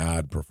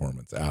bad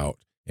performance out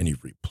and you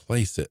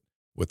replace it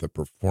with a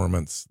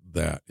performance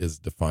that is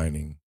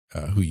defining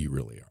who you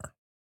really are.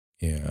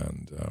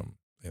 And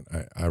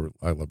I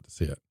love to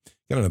see it.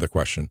 Got another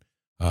question.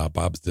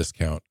 Bob's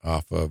Discount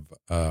off of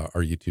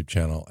our YouTube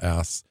channel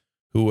asks,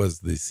 who was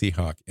the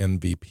Seahawk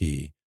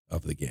MVP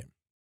of the game?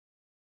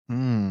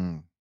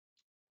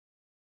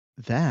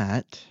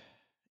 That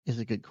is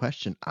a good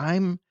question.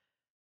 Uh,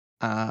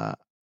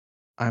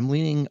 I'm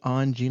leaning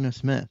on Geno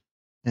Smith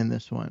in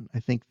this one. I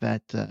think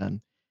that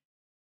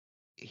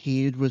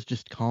he was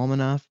just calm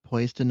enough,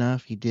 poised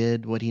enough. He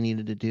did what he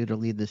needed to do to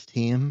lead this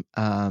team.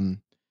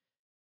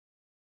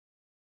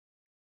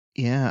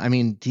 Yeah, I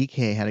mean,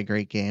 DK had a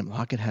great game.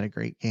 Lockett had a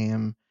great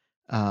game.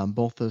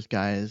 Both those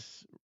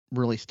guys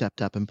really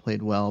stepped up and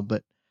played well.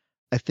 But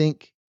I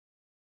think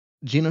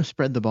Geno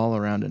spread the ball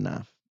around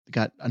enough,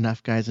 got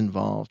enough guys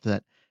involved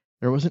that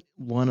there wasn't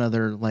one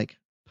other like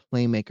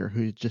playmaker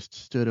who just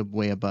stood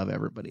way above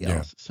everybody Yeah.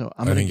 else. So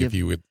I think if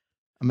you would,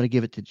 I'm gonna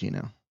give it to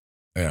Geno.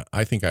 yeah,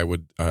 I think I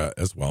would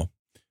as well.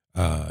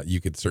 You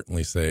could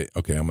certainly say,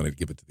 okay, I'm going to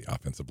give it to the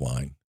offensive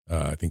line.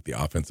 I think the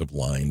offensive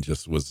line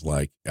just was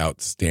like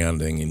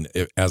outstanding,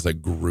 and as a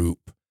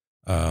group,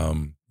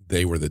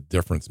 they were the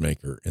difference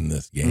maker in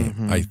this game.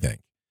 Mm-hmm. I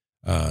think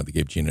they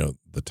gave Geno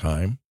the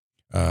time.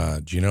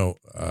 Geno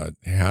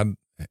had,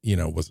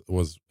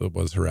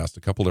 was harassed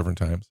a couple different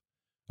times,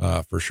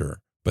 for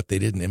sure, but they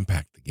didn't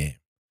impact the game.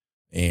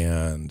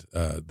 And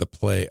the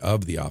play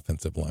of the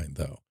offensive line,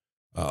 though,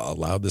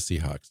 allowed the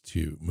Seahawks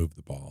to move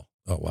the ball,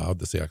 allowed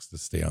the Seahawks to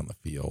stay on the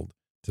field,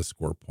 to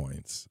score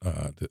points,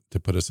 to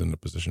put us in a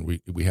position.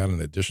 We had an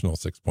additional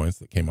 6 points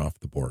that came off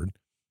the board,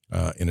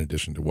 in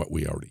addition to what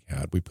we already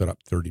had. We put up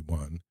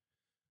 31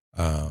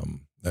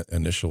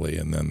 initially,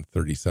 and then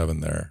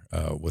 37 there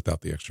without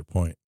the extra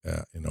point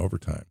in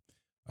overtime.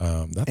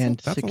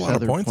 That's a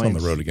lot of points on the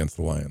road against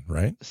the Lion,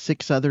 right?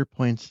 6 other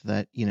points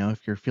that,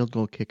 if your field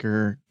goal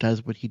kicker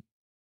does what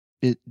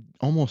it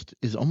almost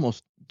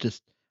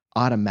just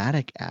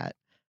automatic at,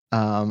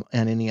 and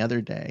any other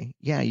day,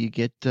 yeah, you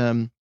get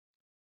an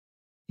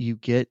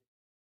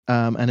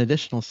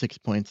additional 6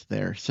 points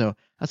there. So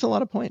that's a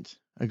lot of points.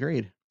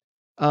 Agreed.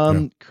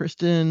 Yeah.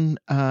 Kristen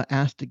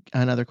asked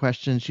another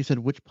question. She said,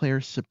 which player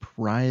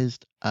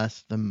surprised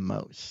us the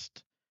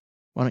most?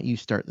 Why don't you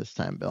start this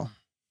time, Bill?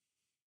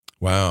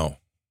 Wow.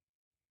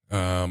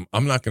 I'm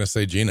not going to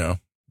say Geno,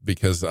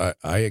 because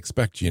I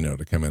expect Geno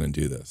to come in and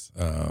do this.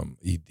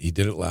 He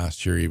did it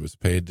last year. He was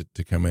paid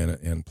to come in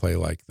and play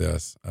like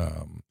this.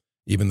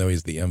 Even though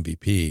he's the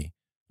MVP,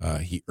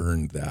 he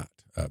earned that,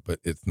 but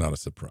it's not a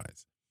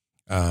surprise.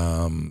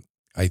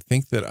 I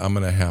think that I'm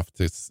going to have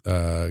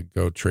to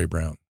go Trey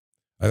Brown.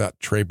 I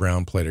thought Trey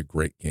Brown played a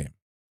great game.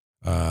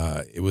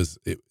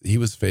 He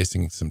was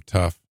facing some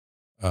tough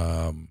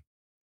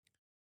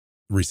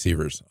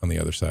receivers on the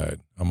other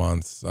side.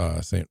 Amon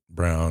St.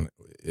 Brown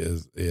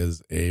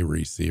is a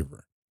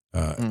receiver.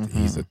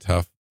 He's a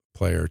tough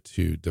player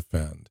to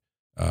defend.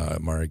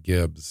 Mara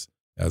Gibbs,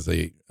 as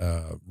a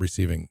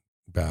receiving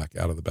back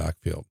out of the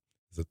backfield,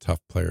 is a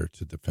tough player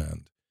to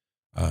defend.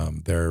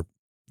 Their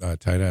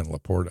tight end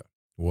Laporta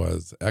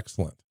was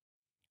excellent.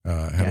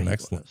 Had an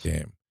excellent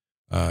game.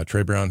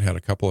 Trey Brown had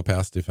a couple of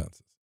pass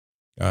defenses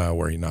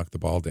where he knocked the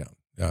ball down.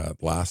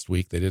 Last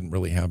week they didn't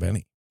really have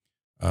any.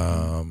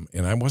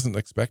 And I wasn't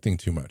expecting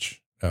too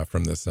much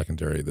from this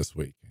secondary this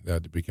week, to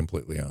be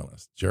completely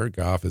honest. Jared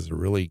Goff is a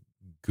really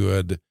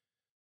good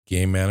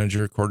game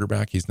manager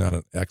quarterback. He's not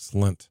an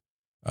excellent,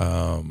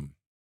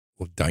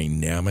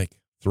 dynamic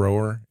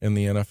thrower in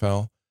the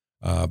NFL,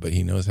 but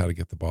he knows how to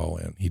get the ball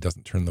in. He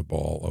doesn't turn the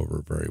ball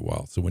over very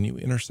well. So when you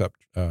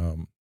intercept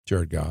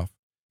Jared Goff,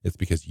 it's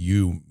because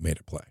you made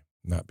a play,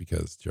 not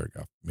because Jared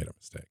Goff made a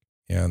mistake.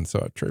 And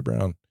so Trey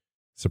Brown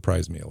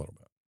surprised me a little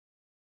bit.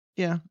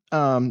 Yeah,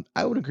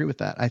 I would agree with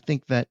that. I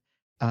think that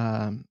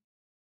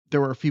there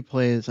were a few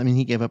plays. I mean,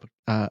 he gave up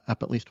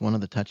at least one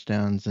of the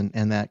touchdowns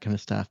and that kind of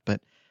stuff.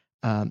 But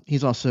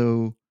he's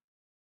also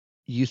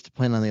used to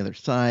playing on the other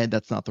side.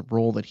 That's not the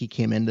role that he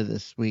came into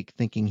this week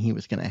thinking he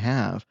was going to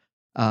have.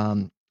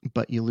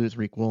 But you lose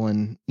Reek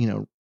Woolen,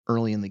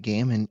 early in the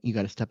game, and you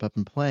got to step up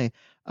and play.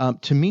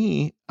 To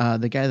me,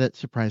 the guy that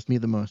surprised me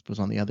the most was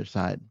on the other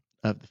side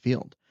of the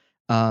field,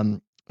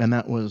 and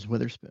that was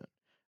Witherspoon.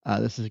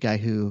 This is a guy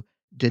who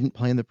didn't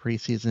play in the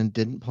preseason,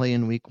 didn't play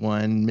in week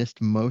 1, missed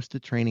most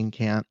of training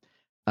camp.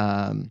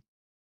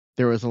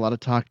 There was a lot of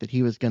talk that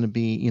he was going to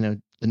be,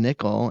 the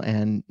nickel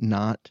and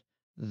not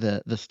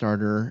the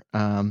starter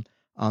on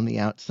the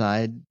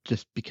outside,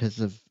 just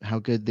because of how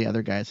good the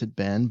other guys had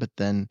been. But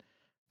then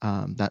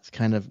that's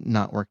kind of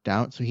not worked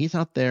out. So he's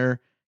out there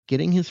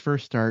getting his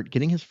first start,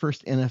 getting his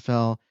first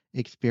NFL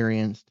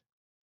experience,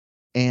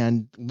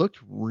 and looked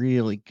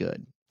really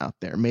good out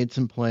there. Made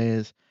some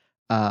plays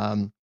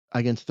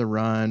against the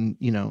run,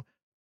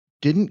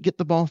 didn't get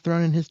the ball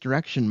thrown in his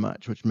direction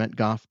much, which meant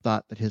Goff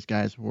thought that his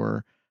guys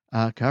were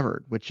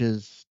covered, which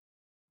is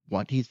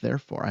what he's there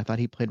for. I thought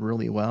he played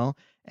really well,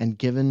 and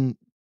given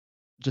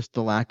just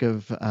the lack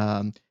of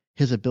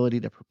his ability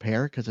to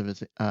prepare because of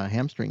his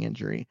hamstring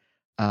injury,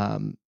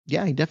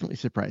 yeah, he definitely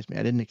surprised me.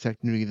 I didn't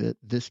expect him to be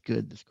this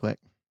good this quick.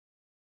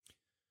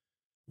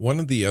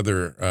 One of the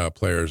other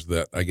players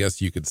that I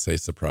guess you could say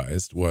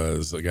surprised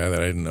was a guy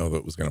that I didn't know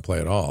that was going to play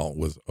at all,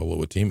 was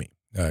Oluwatimi.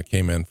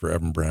 Came in for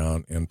Evan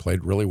Brown and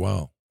played really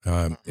well,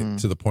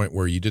 to the point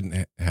where you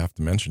didn't have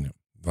to mention him.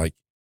 Like,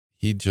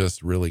 he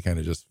just really kind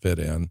of just fit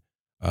in,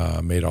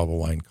 made all the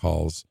line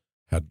calls,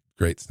 had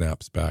great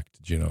snaps back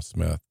to Geno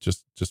Smith.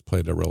 Just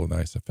played a real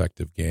nice,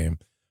 effective game.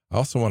 I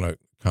also want to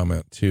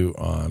comment too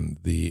on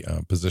the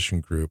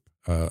position group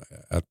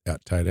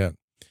at tight end.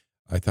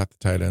 I thought the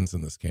tight ends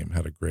in this game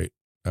had a great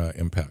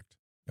impact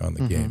on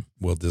the game.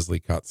 Will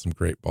Disley caught some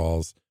great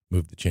balls,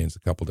 moved the chains a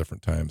couple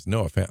different times.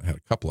 Noah Fant had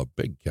a couple of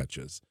big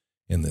catches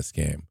in this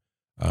game.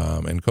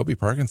 And Kobe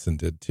Parkinson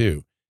did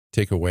too.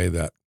 Take away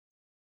that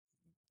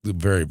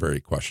very,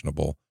 very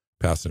questionable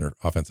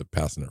offensive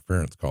pass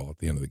interference call at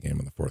the end of the game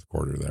in the fourth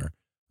quarter there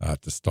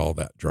to stall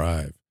that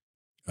drive.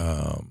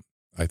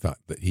 I thought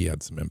that he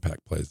had some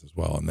impact plays as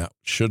well, and that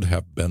should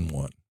have been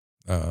one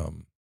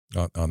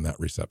on that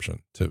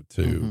reception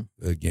to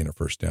gain a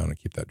first down and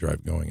keep that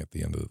drive going at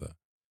the end of the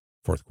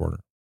fourth quarter.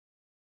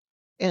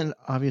 And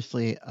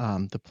obviously,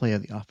 the play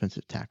of the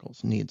offensive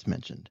tackles needs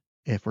mentioned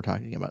if we're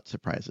talking about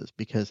surprises,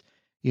 because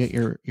you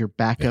get your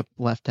backup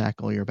left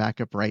tackle, your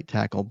backup right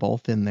tackle,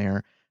 both in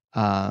there,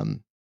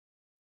 and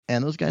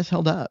those guys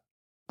held up.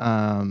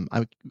 I'm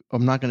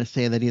not going to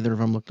say that either of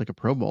them looked like a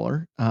Pro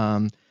Bowler,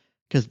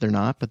 because they're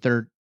not, but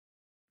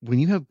when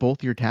you have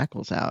both your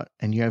tackles out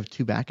and you have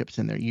two backups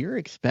in there, you're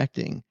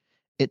expecting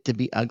it to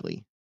be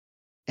ugly.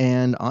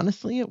 And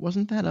honestly, it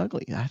wasn't that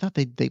ugly. I thought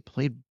they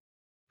played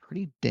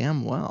pretty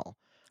damn well.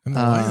 And the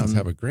Lions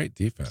have a great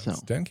defense. So,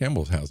 Dan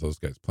Campbell has those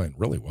guys playing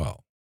really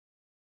well.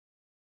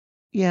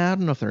 Yeah, I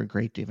don't know if they're a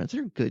great defense.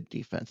 They're a good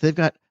defense.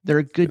 They're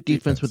a good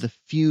defense with a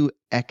few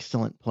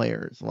excellent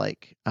players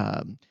like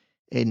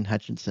Aiden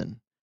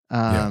Hutchinson.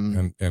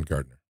 And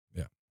Gardner.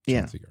 Yeah.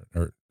 Yeah.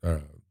 Gardner,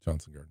 or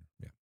Johnson Gardner.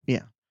 Yeah.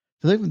 Yeah.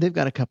 So they've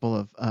got a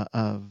couple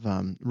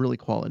of really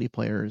quality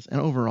players, and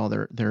overall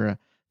they're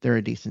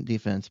a decent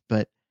defense.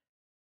 But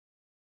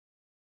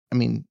I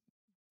mean,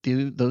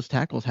 those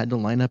tackles had to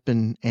line up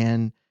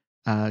and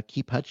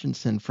keep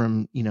Hutchinson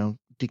from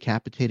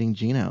decapitating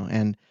Geno,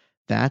 and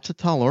that's a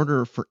tall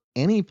order for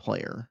any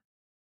player,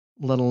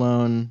 let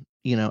alone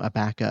a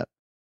backup.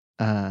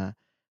 But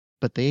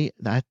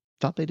I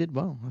thought they did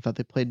well. I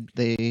thought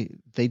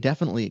they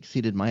definitely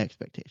exceeded my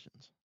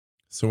expectations.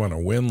 So on a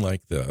win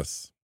like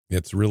this,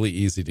 it's really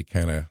easy to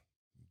kind of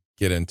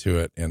get into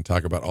it and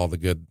talk about all the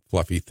good,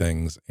 fluffy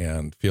things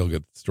and feel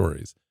good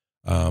stories.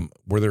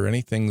 Were there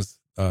any things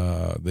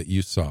that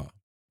you saw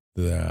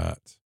that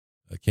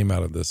came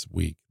out of this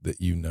week that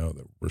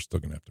that we're still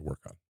going to have to work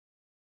on?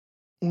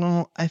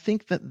 Well, I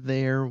think that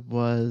there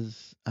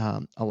was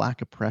a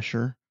lack of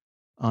pressure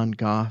on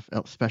Goff,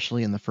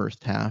 especially in the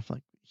first half.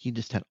 Like, he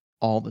just had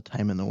all the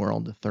time in the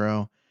world to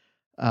throw.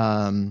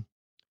 And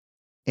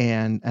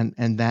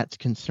that's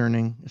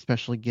concerning,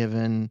 especially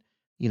given,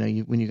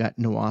 when you got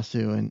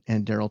Nwasu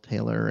and Darrell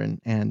Taylor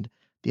and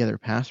the other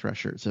pass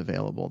rushers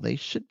available, they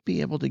should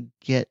be able to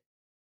get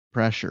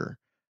pressure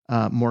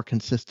more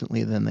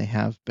consistently than they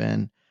have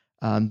been.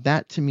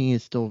 That to me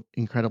is still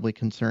incredibly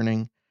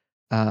concerning.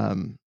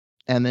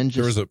 And then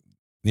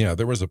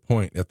there was a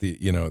point at the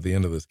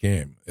end of this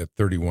game at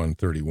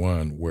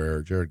 31-31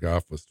 where Jared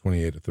Goff was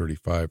 28 of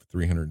 35,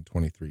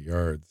 323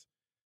 yards,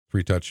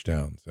 3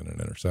 touchdowns and an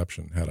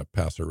interception, had a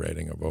passer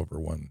rating of over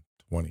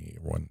 120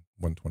 or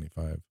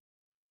 125.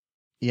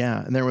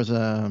 Yeah, and there was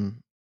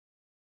trying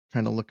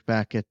to look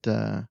back at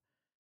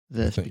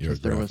this because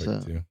there was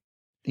too.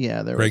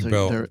 Yeah, there Greg was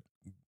Bell.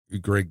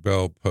 Greg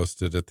Bell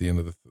posted at the end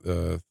of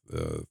the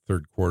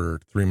third quarter,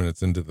 3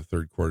 minutes into the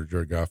third quarter,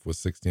 Jared Goff was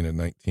 16 of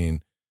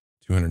 19,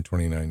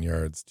 229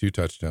 yards, 2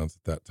 touchdowns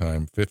at that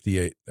time,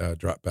 58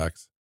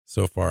 dropbacks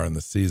so far in the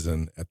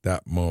season at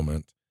that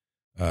moment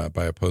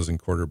by opposing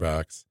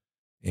quarterbacks.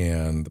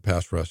 And the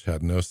pass rush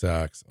had no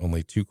sacks,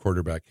 only 2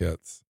 quarterback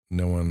hits.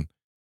 No one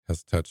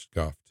has touched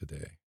Goff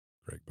today,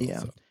 Greg Bell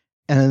said.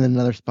 And then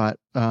another spot,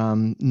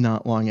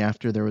 not long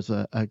after, there was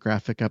a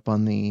graphic up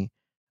on the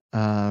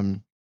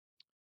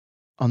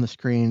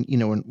screen,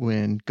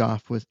 when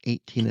Goff was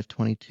 18 of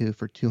 22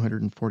 for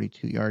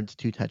 242 yards,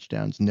 2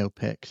 touchdowns, no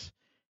picks,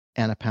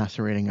 and a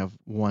passer rating of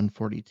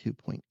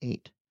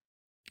 142.8.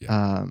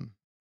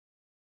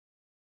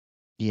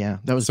 Yeah.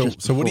 That was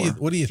so.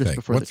 What do you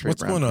think? What's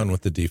going on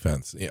with the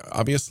defense? Yeah,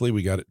 obviously,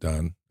 we got it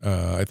done.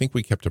 I think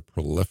we kept a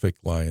prolific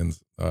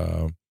Lions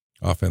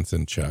offense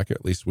in check.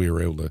 At least we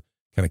were able to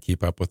kind of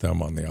keep up with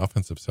them on the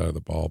offensive side of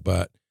the ball.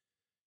 But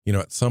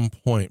at some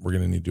point, we're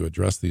going to need to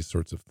address these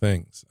sorts of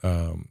things.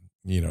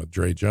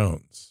 Dre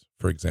Jones,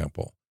 for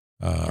example,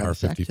 our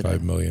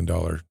 $55 million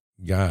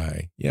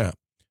guy. Yeah.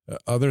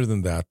 Other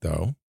than that,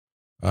 though,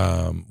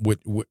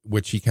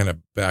 which he kind of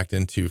backed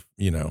into,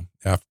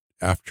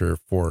 after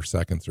 4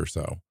 seconds or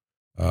so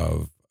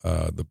of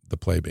the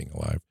play being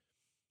alive.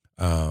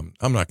 I'm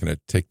not going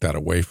to take that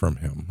away from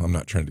him. I'm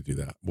not trying to do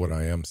that. What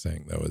I am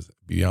saying, though, is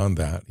beyond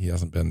that, he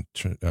hasn't been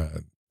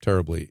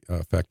terribly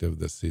effective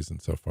this season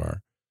so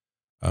far.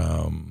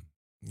 And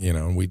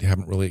we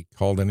haven't really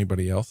called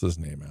anybody else's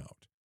name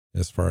out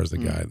as far as the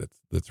guy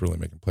that's really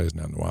making plays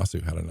now.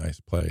 Nwasu had a nice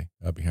play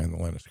behind the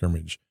line of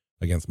scrimmage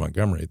against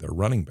Montgomery, their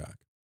running back,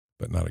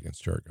 but not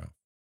against Jared Goff.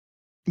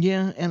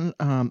 Yeah, and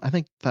I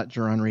think that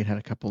Jaron Reed had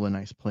a couple of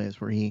nice plays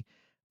where he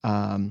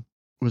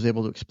was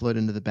able to explode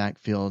into the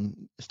backfield,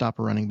 stop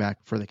a running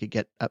back before they could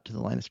get up to the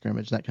line of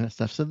scrimmage, that kind of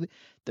stuff. So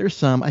there's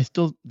some. I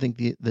still think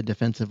the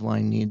defensive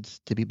line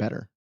needs to be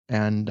better.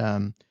 And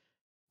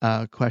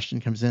a question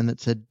comes in that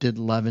said, did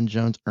Love and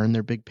Jones earn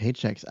their big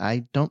paychecks?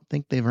 I don't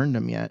think they've earned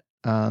them yet.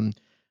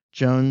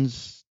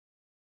 Jones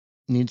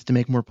needs to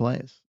make more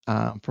plays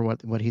for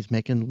what he's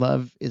making.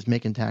 Love is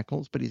making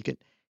tackles, but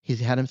he's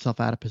had himself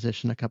out of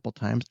position a couple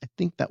times. I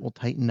think that will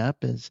tighten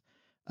up as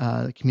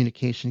the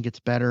communication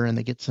gets better and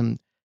they get some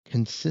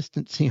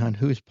consistency on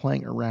who's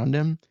playing around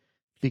him.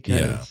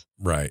 Because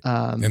right.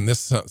 And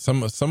this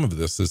some of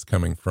this is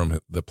coming from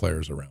the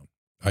players around.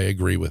 I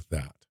agree with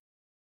that.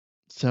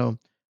 So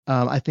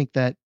I think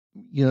that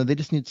they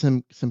just need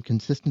some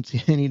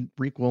consistency. They need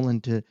Rick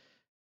Woolen to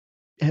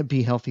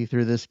be healthy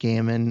through this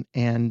game,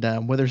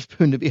 and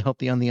Witherspoon to be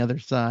healthy on the other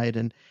side,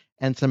 and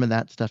some of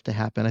that stuff to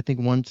happen. I think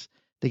once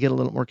they get a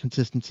little more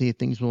consistency,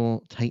 things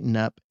will tighten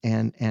up,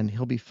 and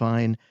he'll be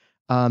fine.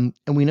 And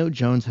we know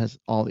Jones has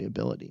all the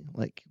ability.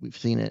 Like we've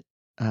seen it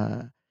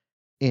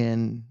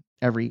in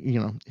every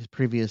his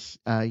previous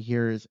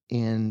years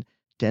in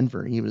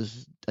Denver. He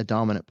was a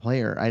dominant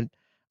player.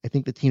 I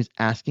think the team's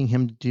asking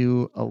him to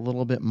do a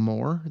little bit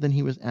more than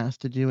he was asked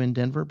to do in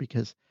Denver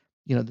because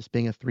this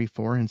being a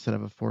 3-4 instead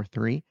of a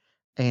 4-3,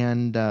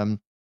 and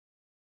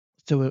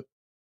so it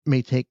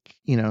may take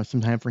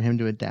some time for him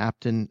to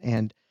adapt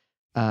and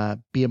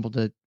be able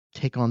to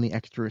take on the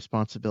extra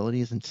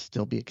responsibilities and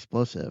still be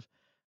explosive.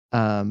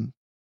 But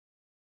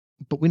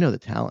we know the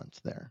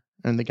talent's there,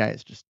 and the guy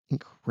is just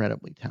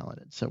incredibly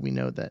talented. So we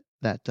know that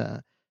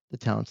the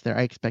talent's there.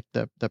 I expect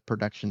the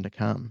production to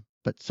come,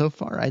 but so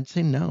far I'd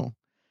say no.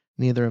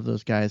 Neither of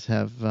those guys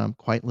have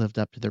quite lived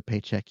up to their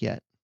paycheck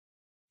yet.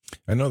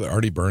 I know that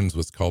Artie Burns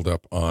was called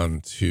up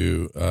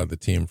onto the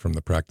team from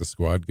the practice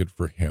squad. Good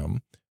for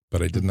him,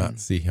 but I did not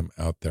see him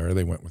out there.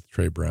 They went with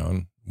Trey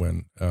Brown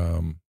when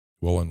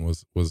Woolen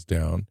was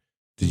down.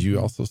 Did you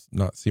also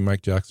not see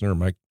Mike Jackson, or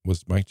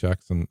was Mike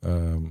Jackson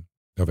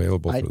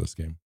available for this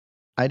game?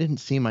 I didn't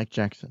see Mike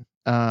Jackson.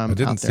 I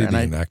didn't see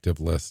the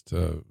inactive list.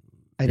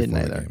 I didn't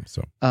either. Game,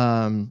 so,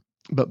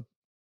 but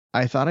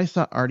I thought I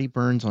saw Artie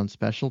Burns on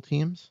special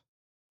teams.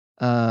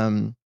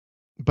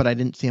 But I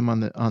didn't see him on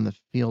the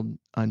field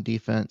on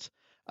defense.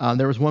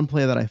 There was one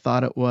play that I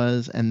thought it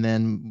was, and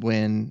then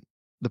when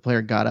the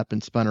player got up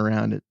and spun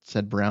around, it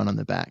said Brown on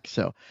the back.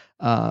 So,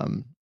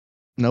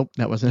 nope,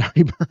 that wasn't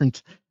Artie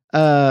Burns.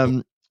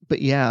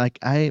 But yeah,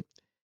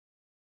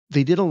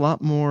 they did a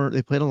lot more.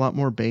 They played a lot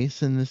more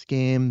base in this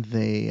game.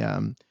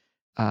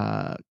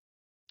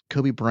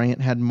 Kobe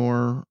Bryant had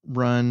more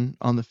run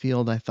on the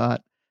field, I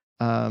thought,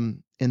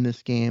 in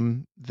this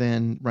game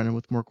than running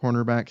with more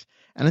cornerbacks.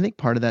 And I think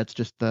part of that's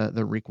just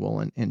the Rick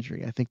Woolen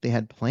injury. I think they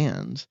had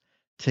plans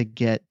to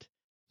get,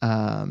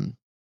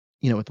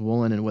 with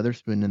Woolen and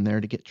Witherspoon in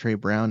there to get Trey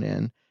Brown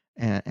in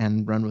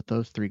and run with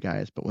those three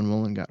guys. But when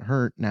Woolen got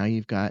hurt, now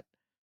you've got,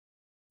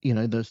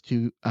 those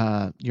two,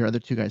 your other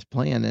two guys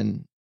playing,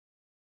 and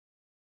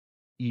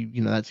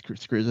that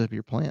screws up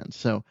your plans.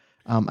 So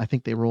I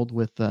think they rolled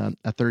with a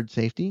third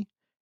safety,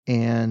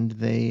 and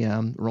they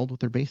rolled with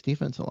their base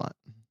defense a lot.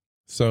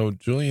 So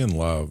Julian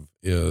Love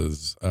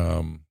is,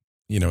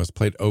 has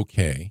played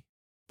okay,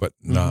 but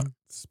not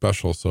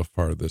special so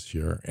far this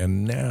year.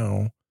 And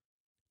now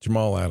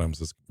Jamal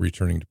Adams is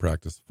returning to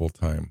practice full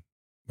time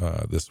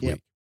this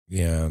week,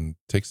 and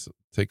takes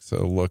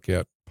a look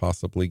at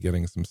possibly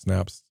getting some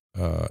snaps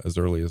as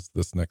early as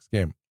this next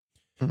game.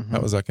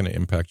 How is that going to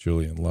impact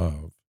Julian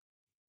Love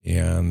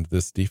and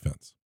this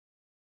defense?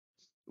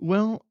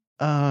 Well,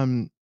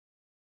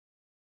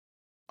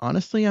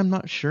 honestly, I'm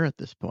not sure at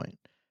this point,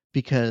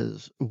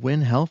 because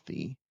when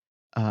healthy,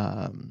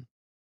 Adams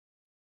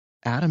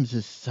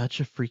is such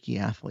a freaky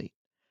athlete.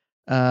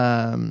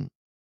 And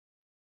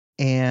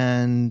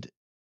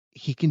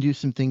he can do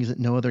some things that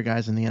no other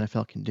guys in the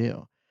NFL can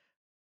do.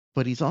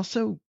 But he's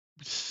also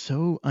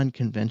so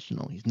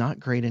unconventional. He's not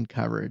great in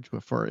coverage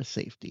for a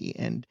safety.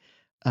 And,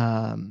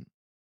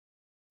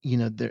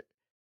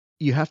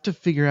 you have to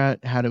figure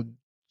out how to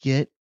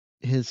get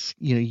his,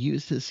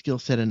 use his skill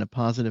set in a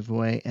positive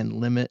way and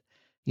limit,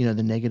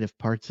 the negative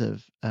parts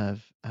of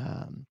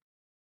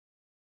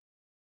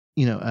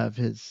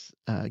his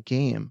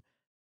game.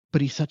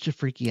 But he's such a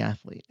freaky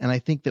athlete. And I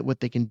think that what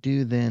they can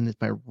do then is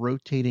by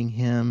rotating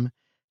him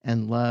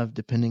and Love,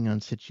 depending on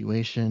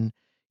situation,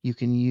 you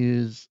can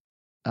use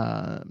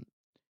Adams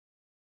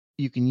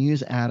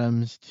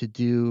to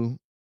do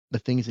the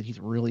things that he's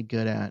really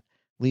good at,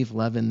 leave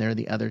Love in there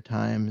the other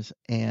times,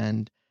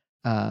 and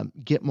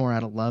get more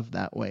out of Love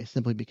that way,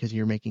 simply because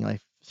you're making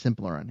life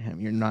simpler on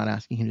him. You're not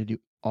asking him to do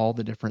all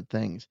the different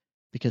things,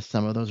 because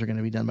some of those are going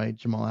to be done by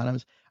Jamal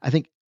Adams. I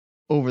think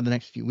over the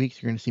next few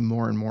weeks, you're going to see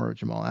more and more of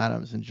Jamal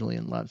Adams, and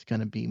Julian Love's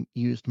going to be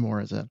used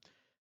more as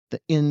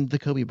in the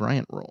Kobe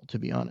Bryant role, to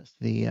be honest.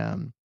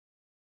 The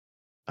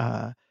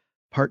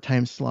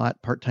part-time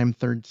slot, part-time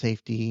third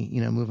safety,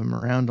 move him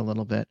around a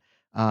little bit.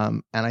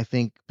 And I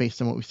think based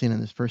on what we've seen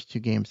in his first two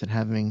games, that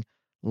having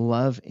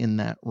Love in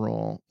that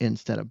role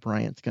instead of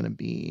Bryant's going to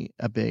be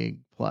a big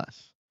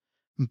plus.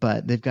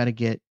 but they've got to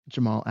get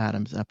Jamal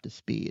Adams up to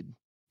speed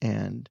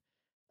and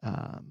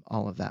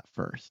all of that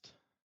first.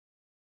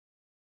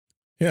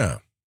 Yeah.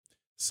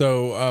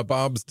 So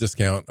Bob's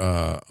discount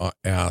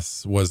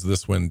asks, was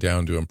this win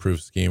down to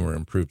improved scheme or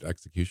improved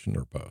execution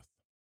or both?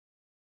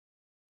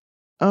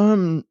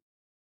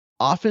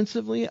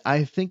 Offensively,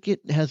 I think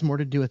it has more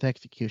to do with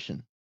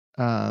execution.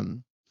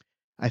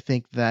 I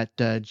think that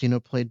Gino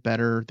played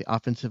better. The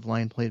offensive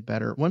line played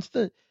better. Once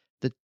the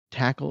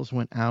tackles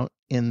went out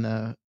in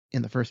the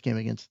first game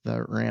against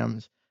the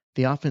Rams,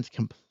 the offense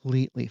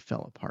completely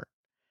fell apart,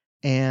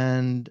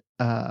 and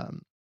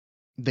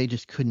they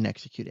just couldn't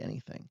execute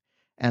anything.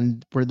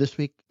 And for this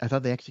week, I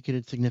thought they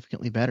executed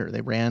significantly better.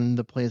 They ran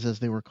the plays as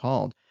they were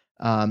called.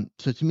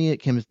 So to me,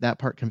 that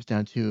part comes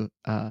down to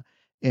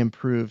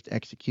improved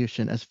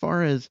execution. As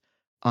far as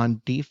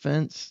on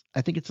defense,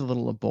 I think it's a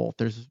little of both.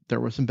 There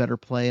was some better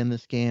play in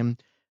this game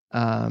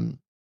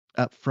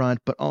up front,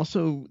 but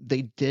also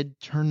they did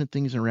turn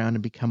things around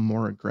and become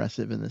more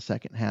aggressive in the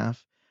second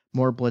half,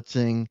 more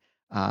blitzing.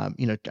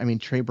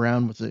 Trey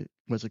Brown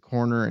was a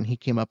corner and he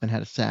came up and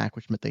had a sack,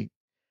 which meant they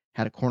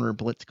had a corner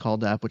blitz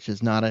called up, which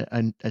is not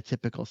a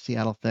typical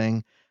Seattle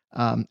thing.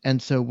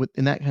 And so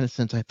in that kind of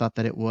sense, I thought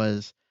that it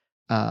was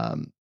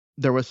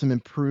there was some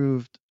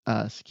improved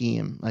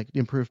scheme, like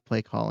improved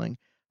play calling,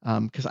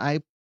 because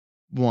I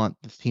want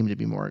this team to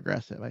be more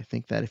aggressive. I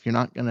think that if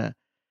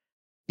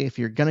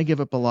you're gonna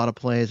give up a lot of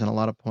plays and a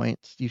lot of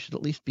points, you should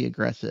at least be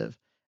aggressive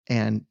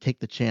and take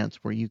the chance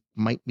where you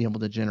might be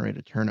able to generate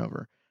a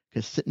turnover.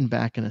 Because sitting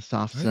back in a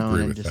soft I zone agree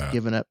and with just that.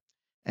 giving up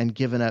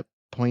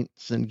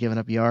points and giving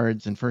up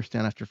yards and first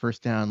down after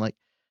first down, like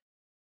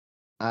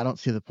I don't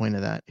see the point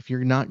of that. If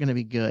you're not going to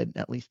be good,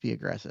 at least be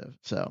aggressive.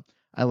 So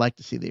I like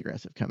to see the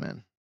aggressive come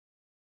in.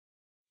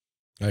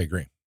 I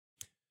agree.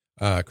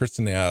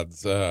 Kristen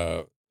adds,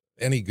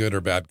 any good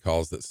or bad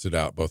calls that stood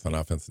out both on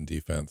offense and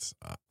defense?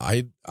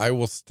 I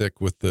will stick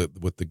with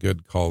the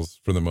good calls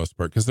for the most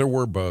part because there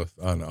were both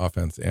on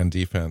offense and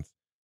defense.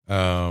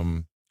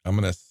 I'm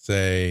gonna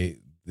say,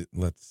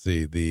 let's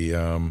see,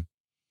 I'm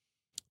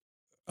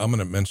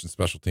gonna mention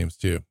special teams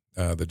too.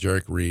 The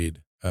Jarek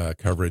Reed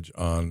coverage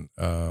on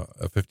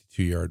a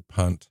 52-yard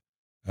punt,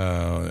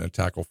 a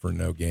tackle for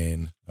no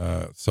gain,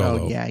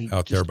 solo He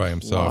out there by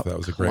himself. That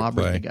was a great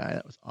play. The guy,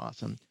 that was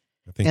awesome.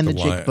 I think And the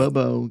Jake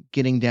Bobo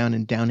getting down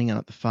and downing out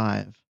at the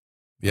 5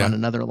 on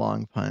another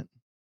long punt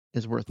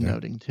is worth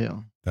noting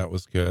too. That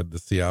was good. The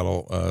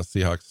Seattle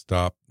Seahawks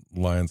stopped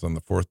Lions on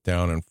the 4th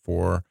down and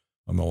 4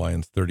 on the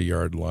Lions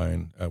 30-yard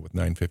line with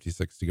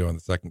 9:56 to go in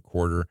the second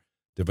quarter.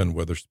 Devin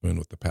Witherspoon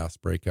with the pass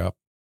breakup.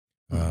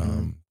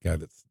 Guy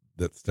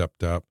that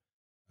stepped up.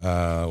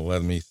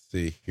 Let me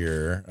see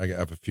here. I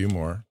have a few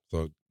more,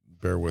 so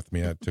bear with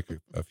me. I took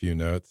a few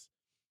notes.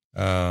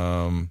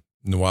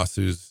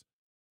 Nwasu's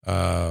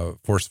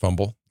forced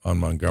fumble on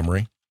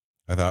Montgomery,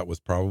 I thought was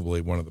probably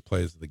one of the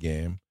plays of the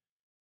game.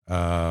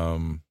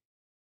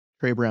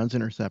 Trey Brown's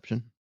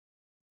interception.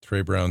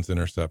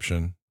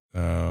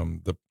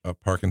 The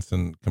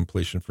Parkinson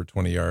completion for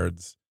 20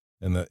 yards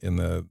in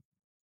the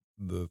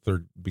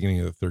beginning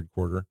of the third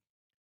quarter.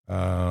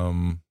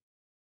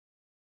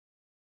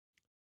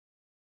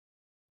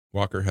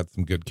 Walker had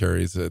some good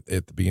carries at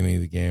the beginning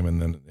of the game,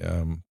 and then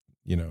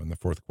in the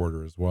fourth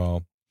quarter as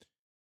well.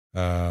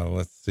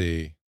 Let's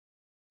see.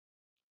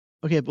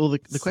 Okay, well the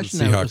question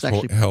Seahawks was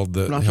actually held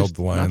the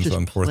Lions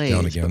on fourth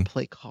down again.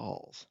 Play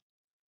calls.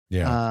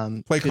 Yeah,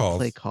 play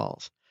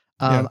calls.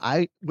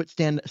 What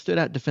stood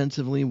out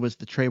defensively was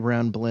the Trey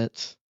Brown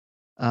blitz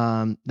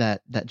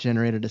that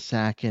generated a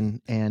sack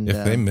and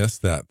if they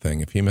missed that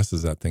thing, if he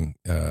misses that thing,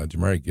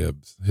 Jamari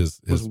Gibbs,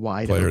 his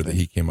wide player open. that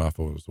he came off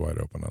of was wide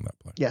open on that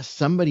play. Yeah,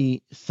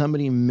 somebody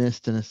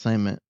missed an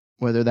assignment,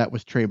 whether that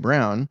was Trey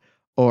Brown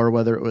or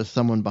whether it was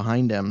someone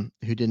behind him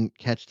who didn't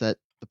catch that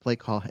the play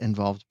call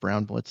involved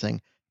Brown blitzing.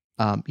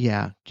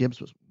 Gibbs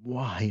was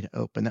wide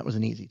open. That was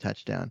an easy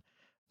touchdown.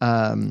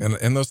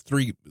 And those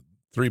three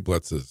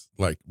blitzes,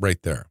 like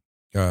right there,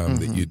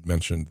 that you'd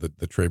mentioned,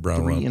 the Trey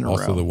Brown one,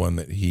 also the one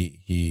that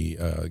he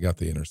got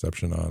the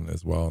interception on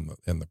as well,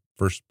 and the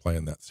first play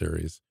in that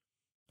series,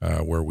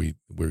 where we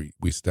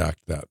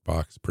stacked that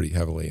box pretty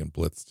heavily and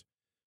blitzed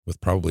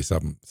with probably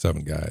seven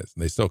guys,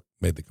 and they still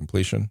made the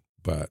completion,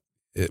 but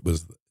it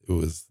was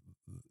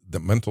the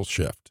mental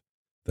shift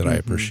that I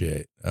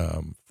appreciate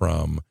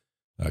from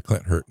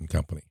Clint Hurt and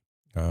company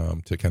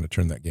to kind of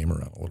turn that game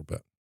around a little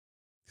bit,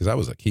 because that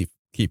was a key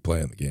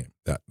play in the game,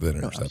 the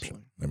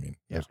interception. It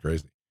was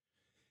crazy.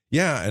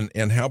 Yeah,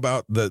 and how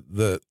about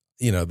the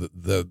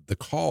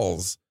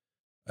calls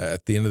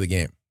at the end of the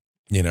game,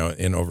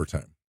 in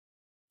overtime?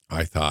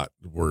 I thought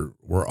were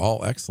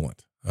all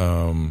excellent.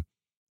 And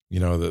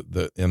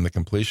the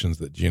completions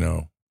that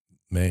Gino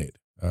made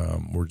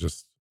were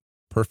just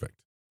perfect.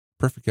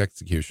 Perfect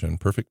execution,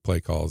 perfect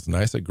play calls,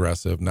 nice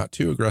aggressive, not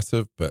too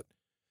aggressive, but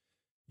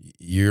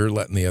you're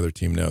letting the other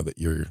team know that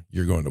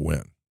you're going to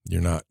win.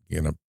 You're not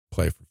going to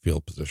play for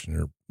field position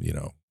or,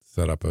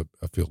 set up a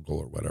field goal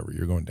or whatever.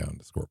 You're going down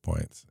to score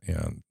points.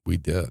 And we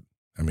did.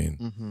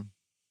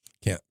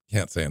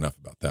 Can't say enough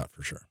about that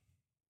for sure.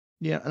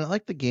 Yeah, and I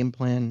like the game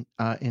plan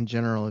in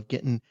general of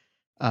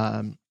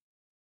um,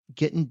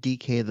 getting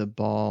DK the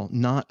ball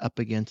not up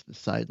against the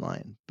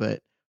sideline,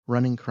 but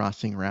running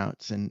crossing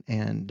routes and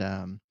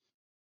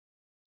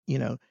you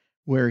know,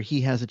 where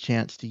he has a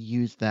chance to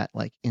use that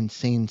like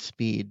insane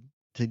speed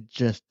to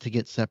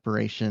get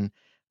separation.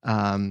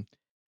 Um,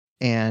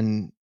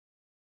 and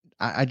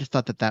I just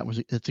thought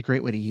it's a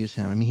great way to use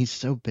him. I mean, he's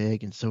so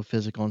big and so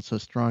physical and so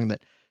strong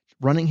that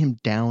running him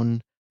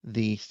down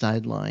the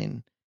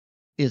sideline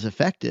is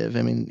effective.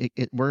 I mean,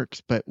 it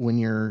works, but when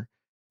you're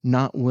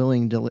not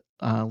willing to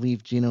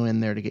leave Gino in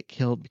there to get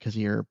killed because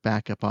of your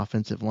backup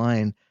offensive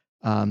line,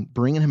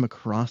 bringing him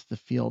across the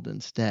field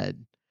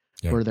instead,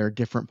 Yeah. where there are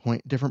different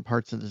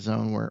parts of the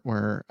zone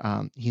where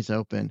he's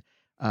open,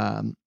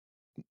 um,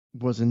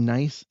 was a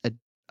nice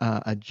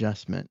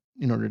adjustment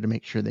in order to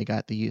make sure they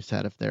got the use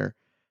out of their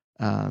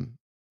um,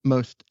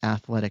 most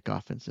athletic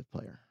offensive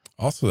player.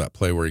 Also, that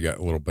play where he got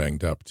a little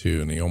banged up too,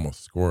 and he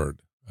almost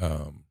scored.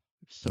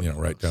 So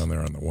Right close. down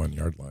there on the 1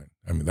 yard line.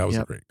 I mean, that was a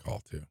Yep. great call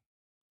too.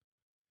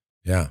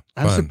 Yeah,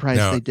 I'm fun. surprised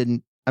Now, they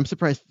didn't. I'm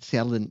surprised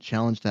Seattle didn't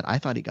challenge that. I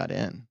thought he got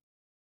in.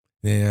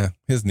 yeah,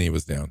 his knee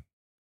was down.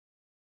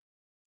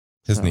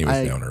 His So knee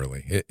was down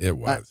early. It I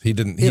was. He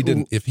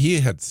didn't. If he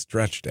had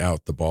stretched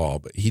out the ball,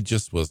 but he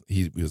just was.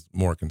 He was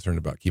more concerned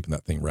about keeping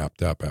that thing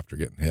wrapped up after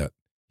getting hit.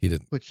 He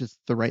didn't. which is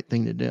the right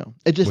thing to do.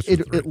 It just Which was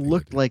the right it thing to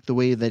looked do. like the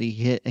way that he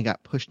hit and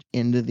got pushed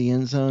into the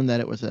end zone that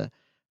it was a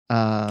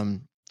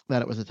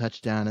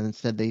touchdown, and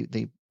instead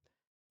they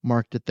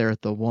marked it there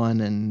at the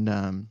 1,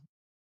 and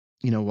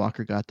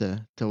Walker got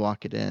to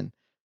walk it in.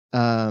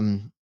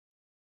 Um,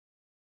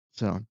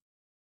 so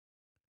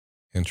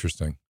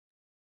Interesting.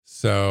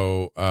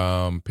 So,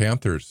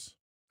 Panthers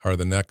are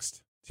the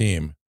next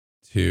team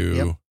yep.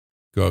 to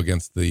go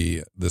against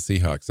the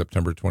Seahawks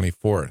September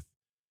 24th.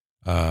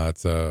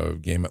 It's a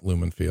game at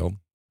Lumen Field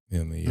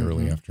in the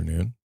early Mm-hmm.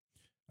 afternoon.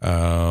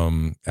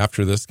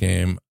 After this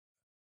game,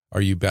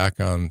 are you back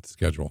on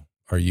schedule?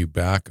 Are you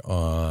back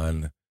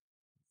on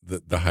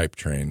the hype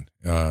train?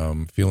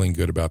 Feeling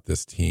good about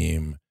this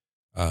team?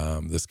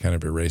 This kind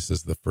of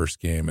erases the first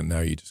game, and now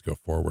you just go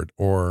forward,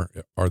 or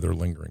are there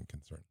lingering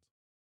concerns?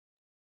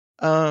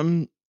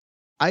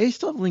 I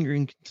still have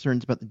lingering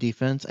concerns about the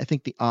defense. I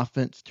think the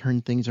offense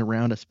turned things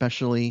around,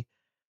 especially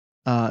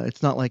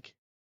it's not like,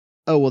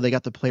 oh well, they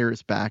got the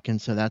players back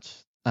and so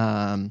that's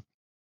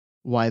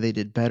why they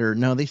did better.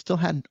 No, they still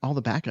had all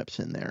the backups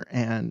in there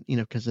and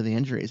because of the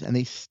injuries, and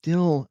they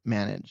still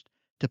managed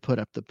to put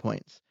up the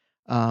points.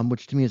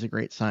 Which to me is a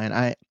great sign.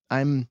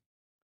 I'm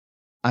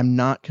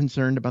not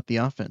concerned about the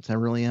offense. I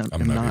really am.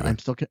 I'm I'm not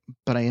not. either.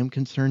 But I am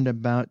concerned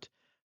about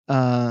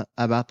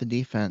the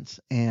defense,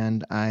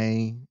 and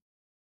I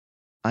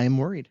am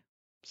worried.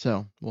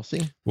 So we'll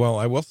see. Well,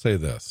 I will say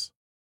this.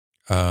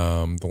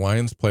 The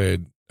Lions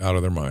played out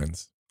of their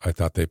minds. I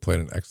thought they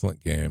played an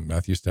excellent game.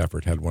 Matthew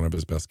Stafford had one of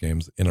his best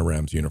games in a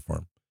Rams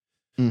uniform.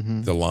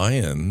 Mm-hmm. The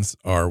Lions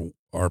are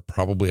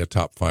probably a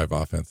top 5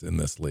 offense in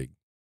this league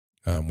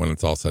when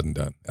it's all said and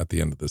done at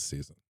the end of this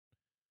season.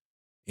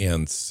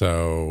 And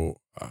so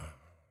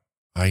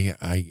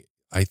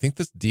I think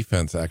this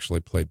defense actually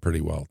played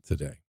pretty well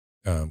today,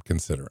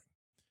 considering.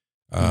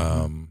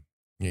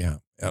 Yeah,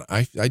 and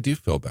I do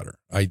feel better.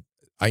 I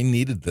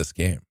needed this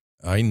game.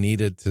 I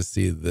needed to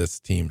see this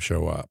team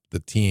show up, the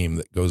team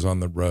that goes on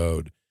the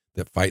road,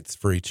 that fights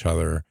for each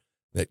other,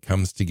 that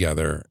comes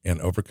together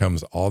and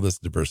overcomes all this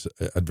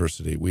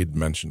adversity. We'd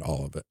mentioned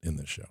all of it in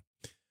this show.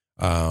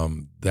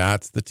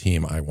 That's the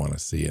team I want to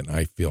see, and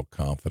I feel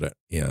confident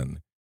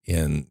in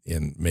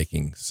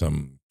making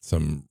some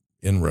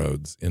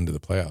inroads into the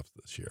playoffs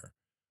this year.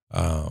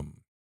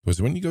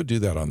 Because when you go do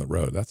that on the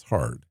road, that's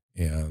hard,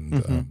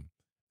 and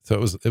so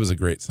it was a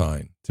great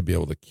sign to be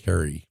able to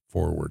carry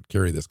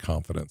this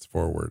confidence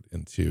forward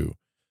into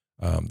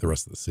the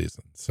rest of the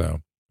season.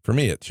 So for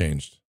me, it did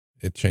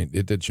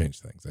change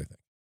things, I think.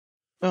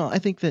 Well, I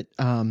think that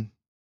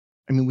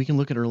I mean we can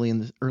look at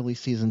early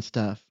season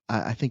stuff.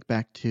 I think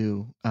back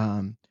to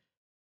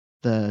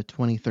the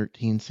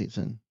 2013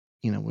 season,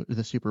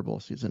 the Super Bowl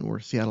season, where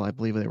Seattle, I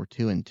believe they were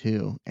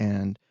 2-2,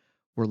 and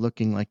were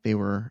looking like they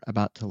were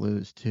about to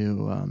lose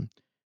to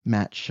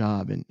Matt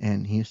Schaub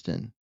and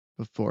Houston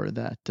before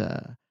that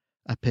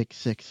a pick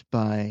six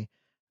by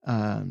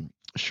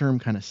Sherm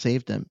kind of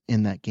saved them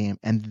in that game,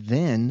 and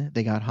then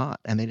they got hot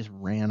and they just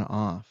ran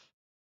off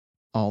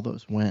all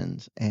those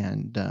wins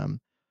and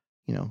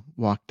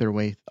walked their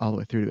way all the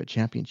way through to a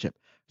championship.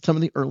 Some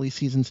of the early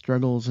season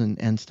struggles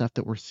and stuff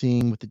that we're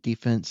seeing with the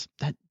defense,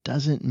 that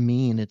doesn't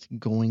mean it's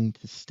going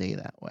to stay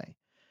that way.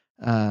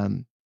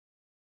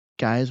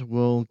 Guys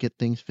will get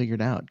things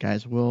figured out.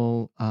 Guys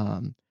will,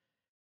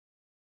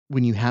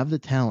 when you have the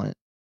talent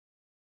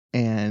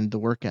and the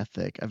work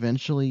ethic,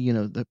 eventually,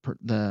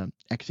 the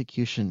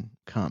execution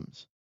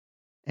comes.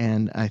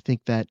 And I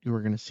think that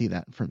we're going to see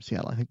that from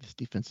Seattle. I think this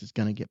defense is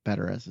going to get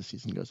better as the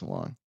season goes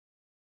along.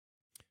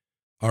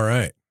 All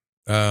right.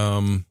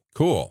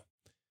 Cool.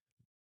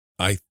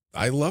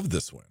 I love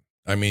this win.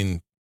 I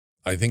mean,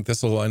 I think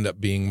this will end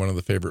up being one of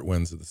the favorite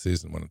wins of the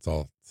season when it's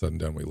all said and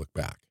done. We look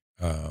back.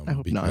 I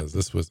hope not.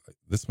 because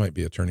this might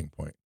be a turning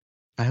point.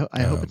 I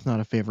hope it's not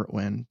a favorite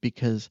win,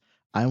 because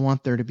I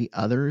want there to be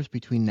others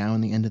between now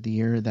and the end of the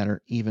year that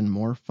are even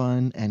more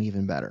fun and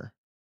even better.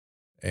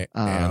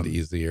 And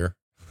easier.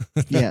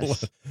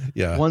 Yes.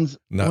 Yeah. Ones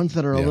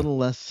that are a yeah. little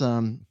less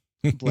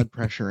blood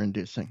pressure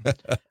inducing.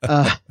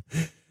 Uh,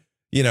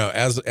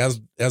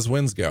 as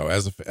wins go,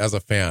 as a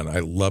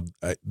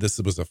fan, this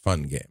was a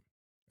fun game.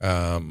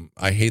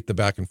 I hate the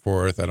back and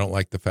forth. I don't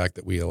like the fact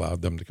that we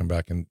allowed them to come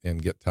back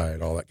and get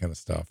tied, all that kind of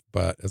stuff.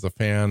 But as a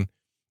fan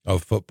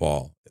of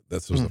football,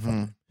 this was a fun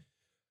game.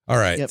 All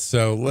right. Yep.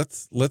 So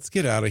let's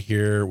get out of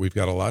here. We've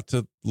got a lot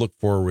to look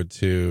forward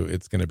to.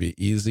 It's going to be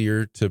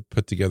easier to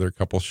put together a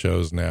couple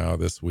shows now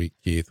this week,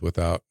 Keith,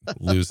 without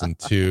losing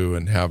two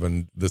and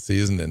having the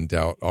season in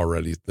doubt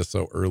already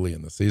so early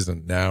in the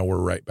season. Now we're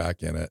right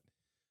back in it.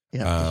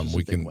 Yeah,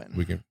 we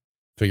can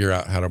figure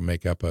out how to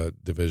make up a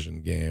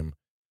division game.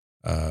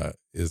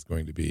 Is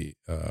going to be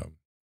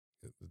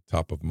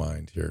top of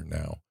mind here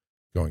now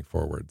going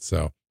forward.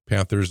 So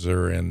Panthers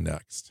are in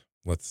next.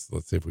 Let's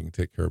see if we can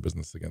take care of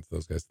business against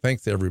those guys.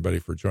 Thanks to everybody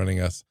for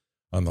joining us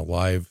on the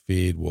live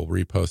feed. We'll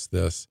repost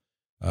this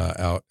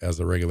out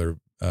as a regular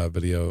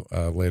video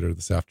later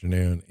this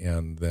afternoon,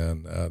 and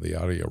then the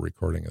audio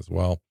recording as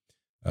well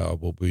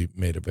will be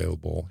made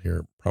available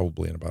here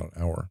probably in about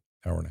an hour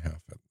and a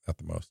half at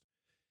the most.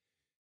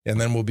 And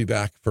then we'll be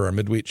back for our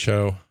midweek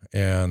show,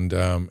 and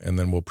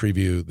then we'll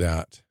preview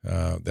that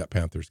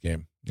Panthers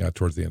game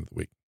towards the end of the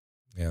week.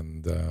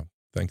 And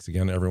thanks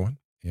again, everyone.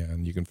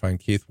 And you can find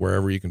Keith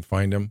wherever you can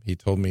find him. He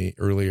told me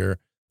earlier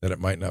that it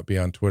might not be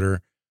on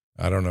Twitter.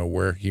 I don't know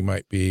where he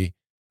might be.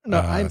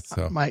 No,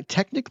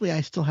 technically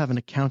I still have an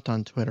account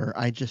on Twitter.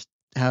 I just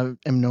am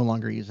no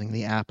longer using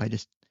the app.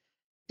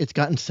 It's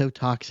gotten so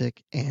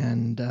toxic,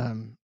 and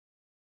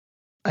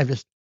I've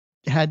just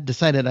had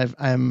decided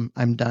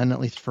I'm done, at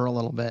least for a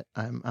little bit.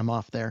 I'm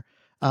off there.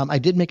 I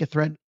did make a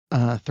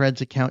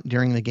Threads account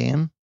during the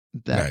game.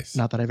 Nice.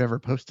 Not that I've ever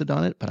posted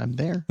on it, but I'm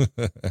there.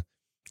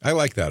 I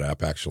like that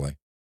app, actually.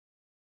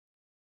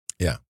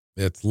 Yeah,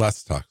 it's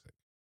less toxic.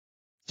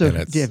 So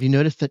have you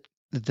noticed that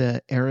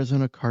the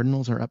Arizona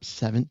Cardinals are up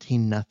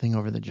 17-0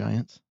 over the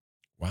Giants?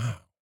 Wow.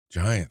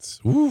 Giants.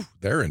 Ooh,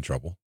 they're in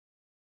trouble.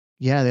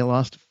 Yeah, they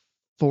lost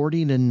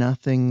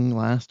 40-0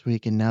 last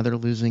week, and now they're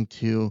losing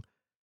to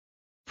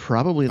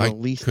probably the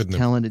least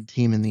talented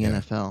team in the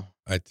NFL.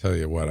 I tell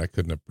you what, I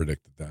couldn't have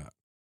predicted that.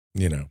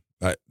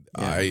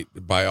 I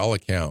by all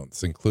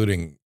accounts,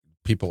 including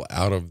people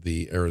out of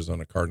the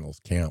Arizona Cardinals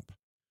camp,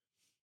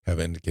 have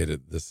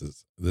indicated this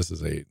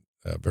is a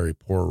very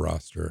poor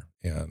roster,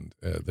 and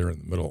they're in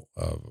the middle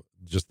of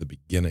just the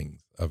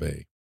beginnings of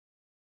a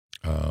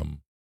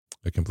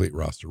complete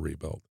roster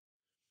rebuild,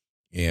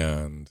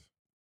 and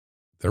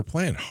they're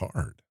playing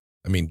hard.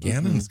 I mean,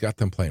 Gannon's got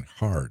them playing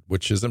hard,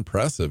 which is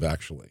impressive,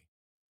 actually.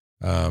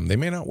 They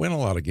may not win a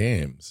lot of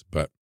games,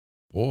 but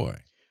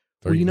boy,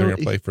 they're going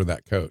to play for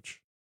that coach.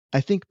 I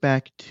think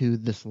back to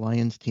this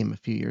Lions team a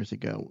few years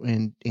ago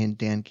in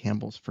Dan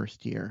Campbell's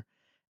first year,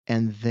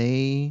 and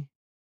they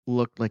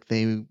looked like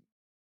they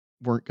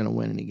weren't going to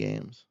win any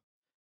games.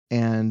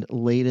 And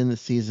late in the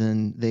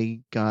season,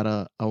 they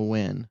got a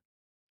win.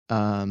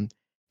 And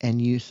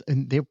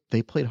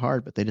they played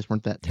hard, but they just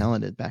weren't that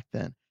talented back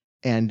then.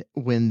 And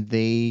when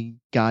they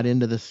got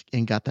into this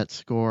and got that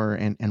score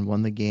and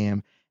won the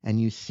game, and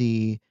you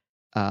see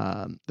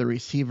the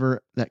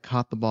receiver that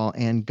caught the ball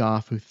and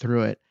Goff, who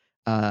threw it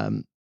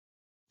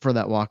for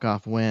that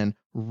walk-off win,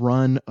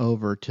 run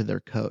over to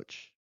their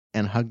coach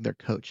and hug their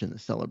coach in the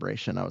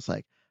celebration. I was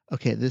like,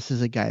 okay, this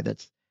is a guy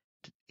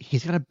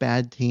he's got a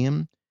bad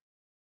team,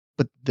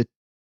 but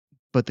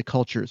the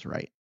culture is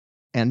right.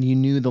 And you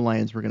knew the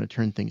Lions were going to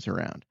turn things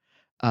around.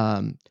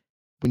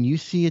 When you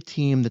see a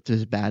team that's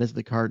as bad as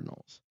the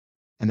Cardinals,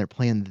 and they're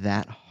playing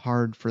that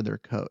hard for their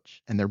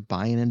coach, and they're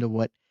buying into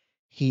what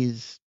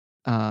he's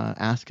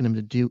asking them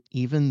to do,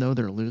 even though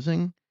they're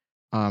losing,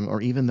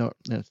 or even though,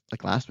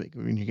 like last week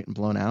when you're getting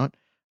blown out,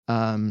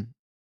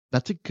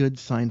 that's a good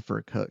sign for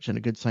a coach and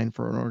a good sign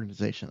for an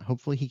organization.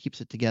 Hopefully he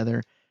keeps it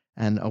together,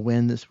 and a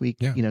win this week,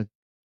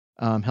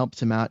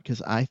 helps him out,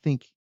 because I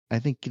think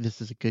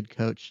this is a good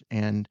coach,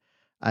 and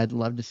I'd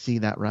love to see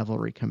that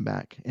rivalry come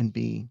back and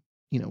be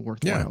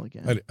worthwhile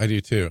again. I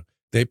do too.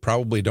 They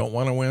probably don't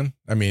want to win.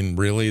 I mean,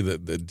 really,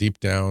 the deep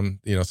down,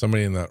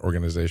 somebody in that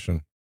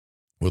organization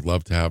would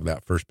love to have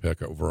that first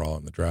pick overall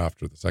in the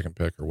draft, or the second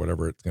pick, or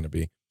whatever it's going to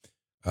be.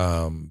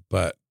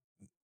 But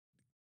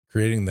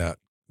creating that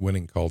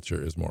winning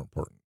culture is more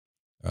important.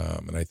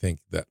 And I think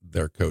that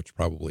their coach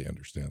probably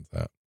understands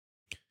that.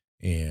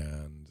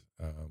 And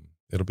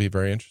it'll be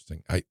very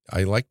interesting.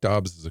 I like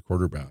Dobbs as a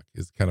quarterback.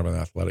 He's kind of an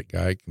athletic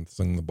guy, can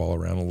sling the ball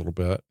around a little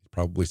bit. He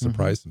probably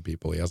surprised some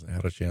people. He hasn't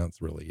had a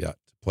chance really yet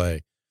to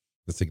play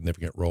a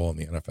significant role in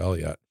the NFL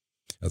yet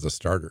as a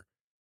starter.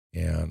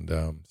 And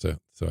so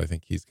I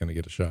think he's going to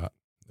get a shot,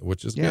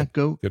 which is good.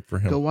 Good for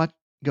him.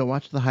 Go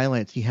watch the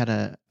highlights. He had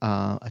a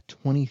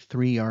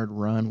 23-yard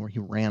run where he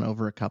ran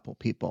over a couple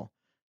people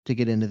to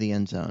get into the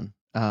end zone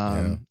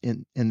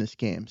in this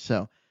game.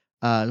 So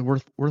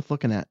worth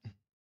looking at.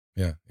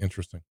 Yeah,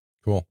 interesting.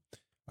 Cool.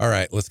 All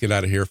right, let's get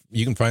out of here.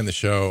 You can find the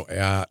show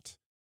at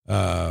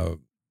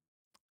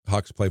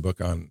Hawks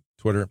Playbook on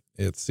Twitter.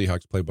 It's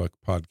Seahawks Playbook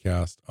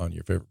Podcast on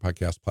your favorite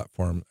podcast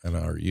platform and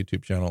our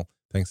YouTube channel.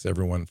 Thanks to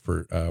everyone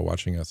for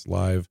watching us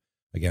live.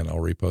 Again, I'll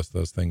repost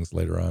those things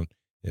later on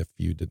if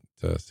you didn't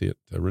see it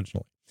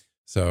originally.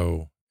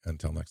 So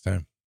until next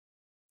time,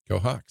 go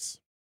Hawks.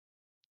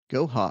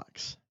 Go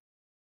Hawks.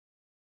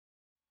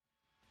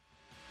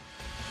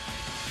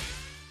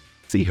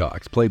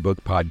 Seahawks Playbook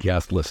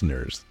Podcast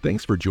listeners,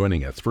 thanks for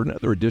joining us for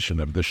another edition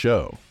of the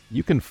show.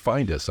 You can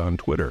find us on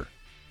Twitter.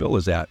 Bill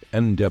is at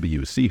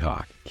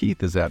NWSeahawk,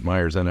 Keith is at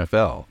Myers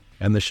NFL,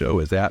 and the show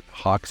is at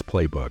Hawks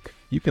Playbook.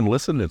 You can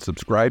listen and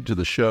subscribe to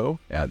the show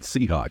at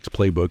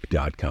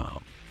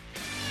SeahawksPlaybook.com.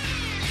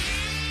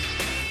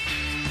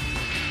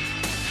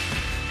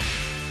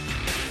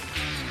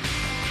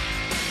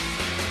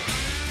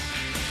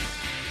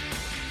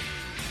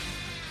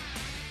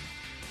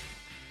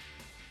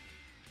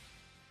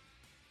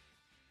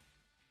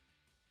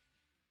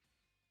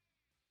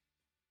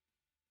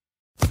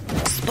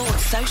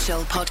 Sports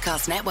Social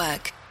Podcast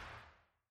Network.